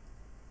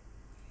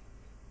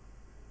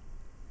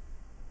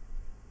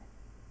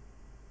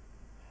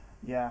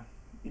 Yeah,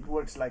 it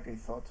works like I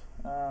thought.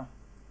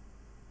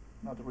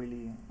 Not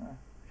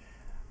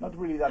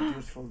really that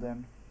useful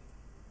then.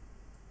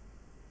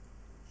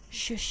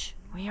 Shush,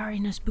 we are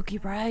in a spooky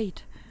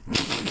ride.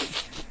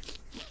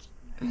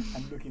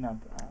 I'm looking at.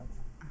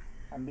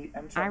 I'm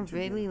I trying to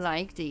really get-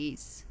 like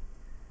these.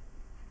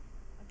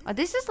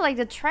 This is like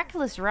the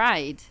trackless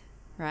ride,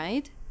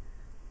 right?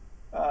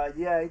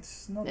 Yeah,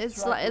 it's not.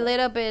 It's a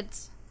little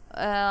bit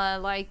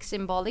like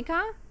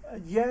Symbolica.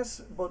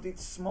 Yes, but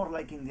it's more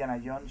like Indiana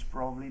Jones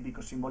probably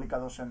because Symbolica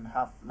doesn't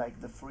have like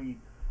the free.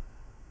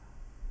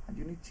 And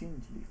you need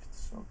change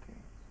lifts, okay.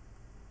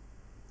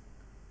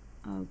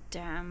 Oh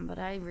damn, but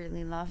I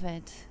really love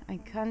it.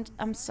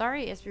 I'm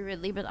sorry, SB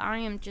Ridley, but I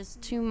am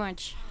just too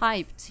much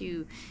hype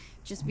to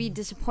just be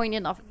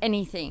disappointed of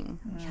anything.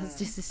 Because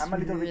this is I'm a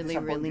little bit really,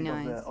 really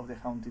disappointed nice. of the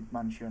Haunted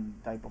Mansion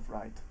type of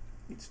ride.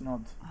 It's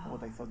not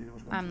what I thought it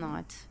was going to I'm be.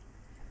 not.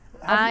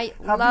 I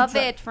love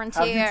it,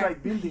 Frontier. Have you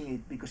tried building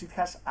it? Because it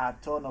has a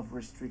ton of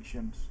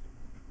restrictions.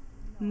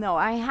 No,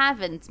 I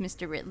haven't,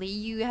 Mr. Ridley.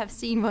 You have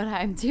seen what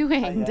I'm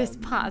doing this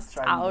past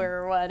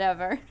hour or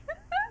whatever.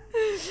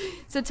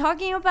 So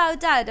talking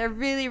about that, I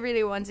really,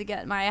 really want to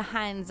get my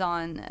hands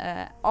on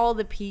all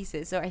the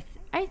pieces. So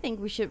I think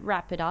we should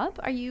wrap it up.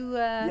 Are you?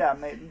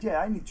 Yeah,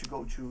 I need to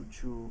go to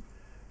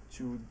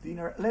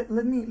dinner.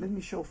 Let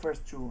me show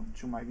first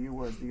to my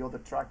viewers the other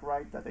track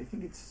ride that I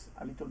think it's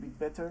a little bit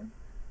better,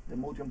 the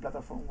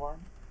multi-platform one.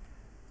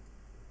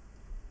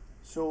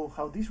 So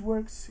how this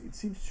works, it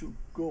seems to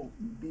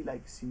be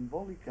like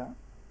Symbolica,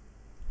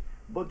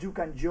 but you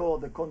can yaw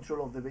the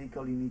control of the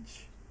vehicle in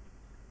each.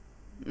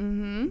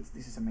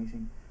 This is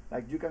amazing.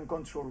 Like you can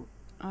control.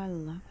 I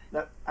love it.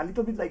 That a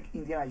little bit like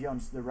Indiana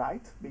Jones, the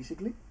ride,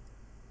 basically.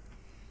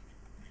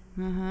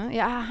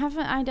 Yeah,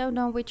 I don't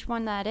know which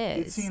one that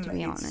is. To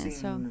be honest,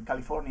 it's in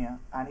California,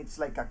 and it's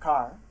like a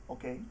car,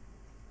 okay.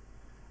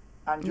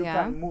 And you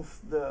can move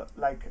the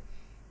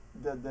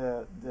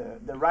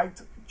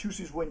ride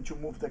chooses when to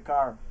move the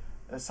car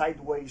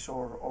sideways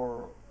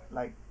or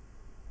like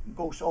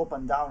goes up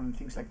and down and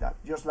things like that,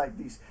 just like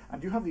this.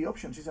 And you have the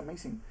options. It's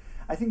amazing.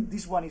 I think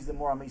this one is the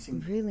more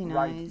amazing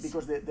ride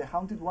because the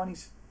haunted one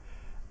is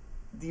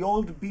the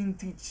old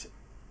vintage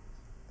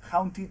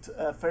haunted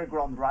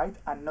fairground ride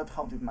and not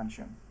haunted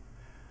mansion.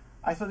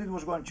 I thought it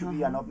was going to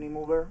be an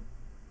omnimover,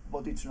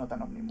 but it's not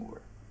an omnimover.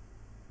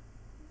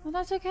 Well,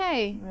 that's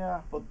okay.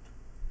 Yeah, but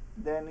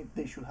then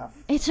they should have.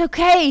 It's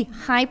okay.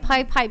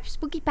 Hype,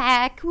 spooky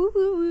pack. Woo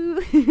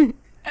woo.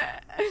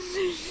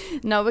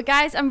 No, but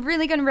guys, I'm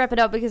really gonna wrap it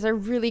up because I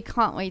really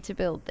can't wait to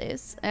build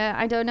this.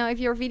 I don't know if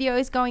your video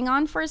is going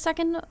on for a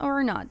second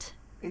or not.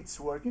 It's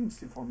working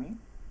still for me.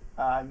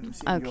 I'm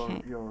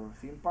seeing your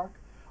theme park.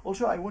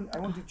 Also, I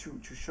wanted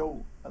to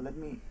show. Let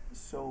me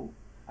show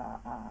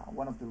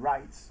one of the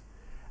rides,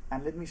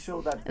 and let me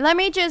show that. Let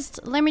me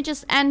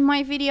just end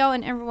my video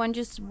and everyone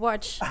just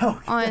watch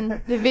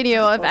on the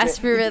video of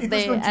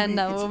Aspirately, and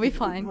we'll be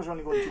fine. It was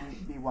only going to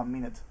be 1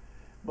 minute.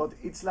 But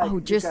it's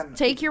like just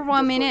take your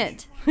 1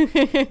 minute.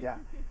 Yeah,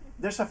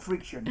 there's a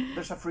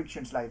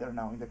friction slider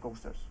now in the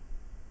coasters.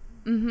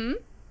 And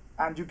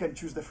you can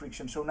choose the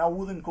friction. So now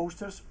wooden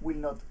coasters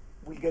will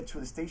get to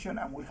the station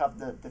and will have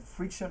the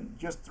friction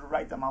just the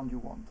right amount you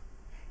want,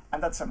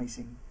 and that's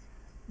amazing.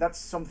 That's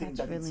something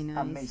that's really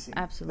nice. Amazing.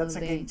 Absolutely, that's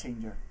a game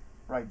changer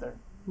right there.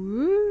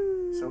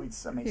 Woo. So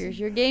it's amazing. Here's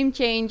your game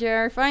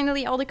changer.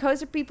 Finally, all the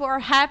coaster people are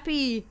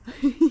happy.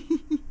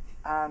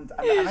 And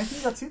I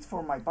think that's it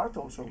for my part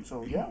also.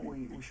 So yeah,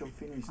 we should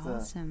finish the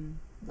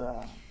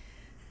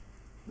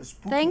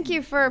spooky. Thank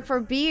you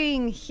for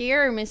being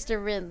here, Mr.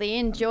 Ridley,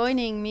 and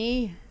joining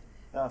me.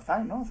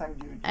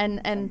 Thank you.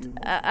 And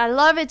I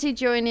love it to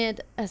join it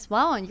as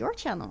well on your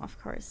channel, of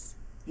course.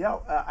 Yeah,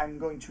 I'm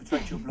going to try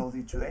to upload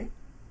it today.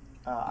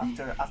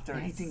 After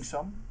eating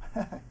some,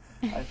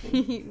 I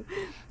think.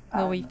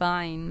 We'll be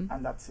fine.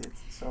 And that's it.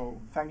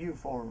 So thank you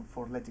for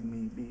letting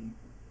me be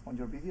on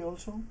your video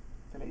also.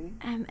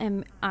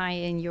 Am I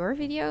in your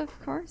video, of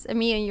course, and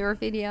me in your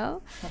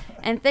video.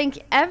 And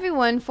thank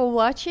everyone for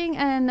watching,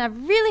 and I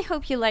really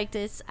hope you like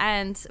this,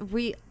 and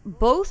we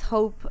both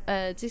hope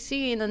to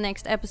see you in the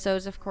next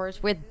episodes, of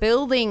course, with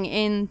building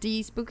in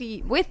the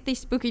spooky I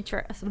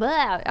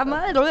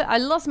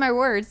lost my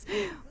words.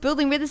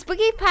 Building with the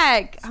spooky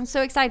pack. I'm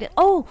so excited.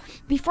 Oh,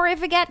 before I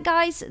forget,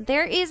 guys,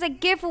 there is a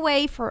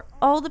giveaway for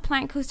all the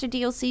Planet Coaster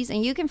DLCs,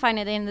 and you can find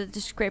it in the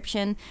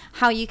description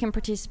how you can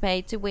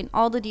participate to win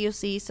all the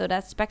DLCs. So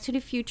that's Back to the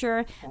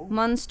Future,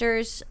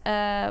 Monsters,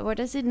 what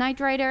is it, Knight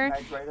Rider,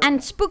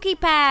 and Spooky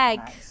Pack.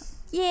 Nice.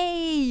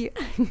 Yay.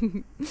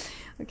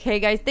 Okay,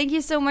 guys, thank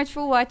you so much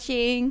for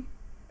watching.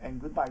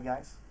 And goodbye,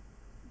 guys.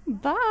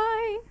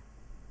 Bye.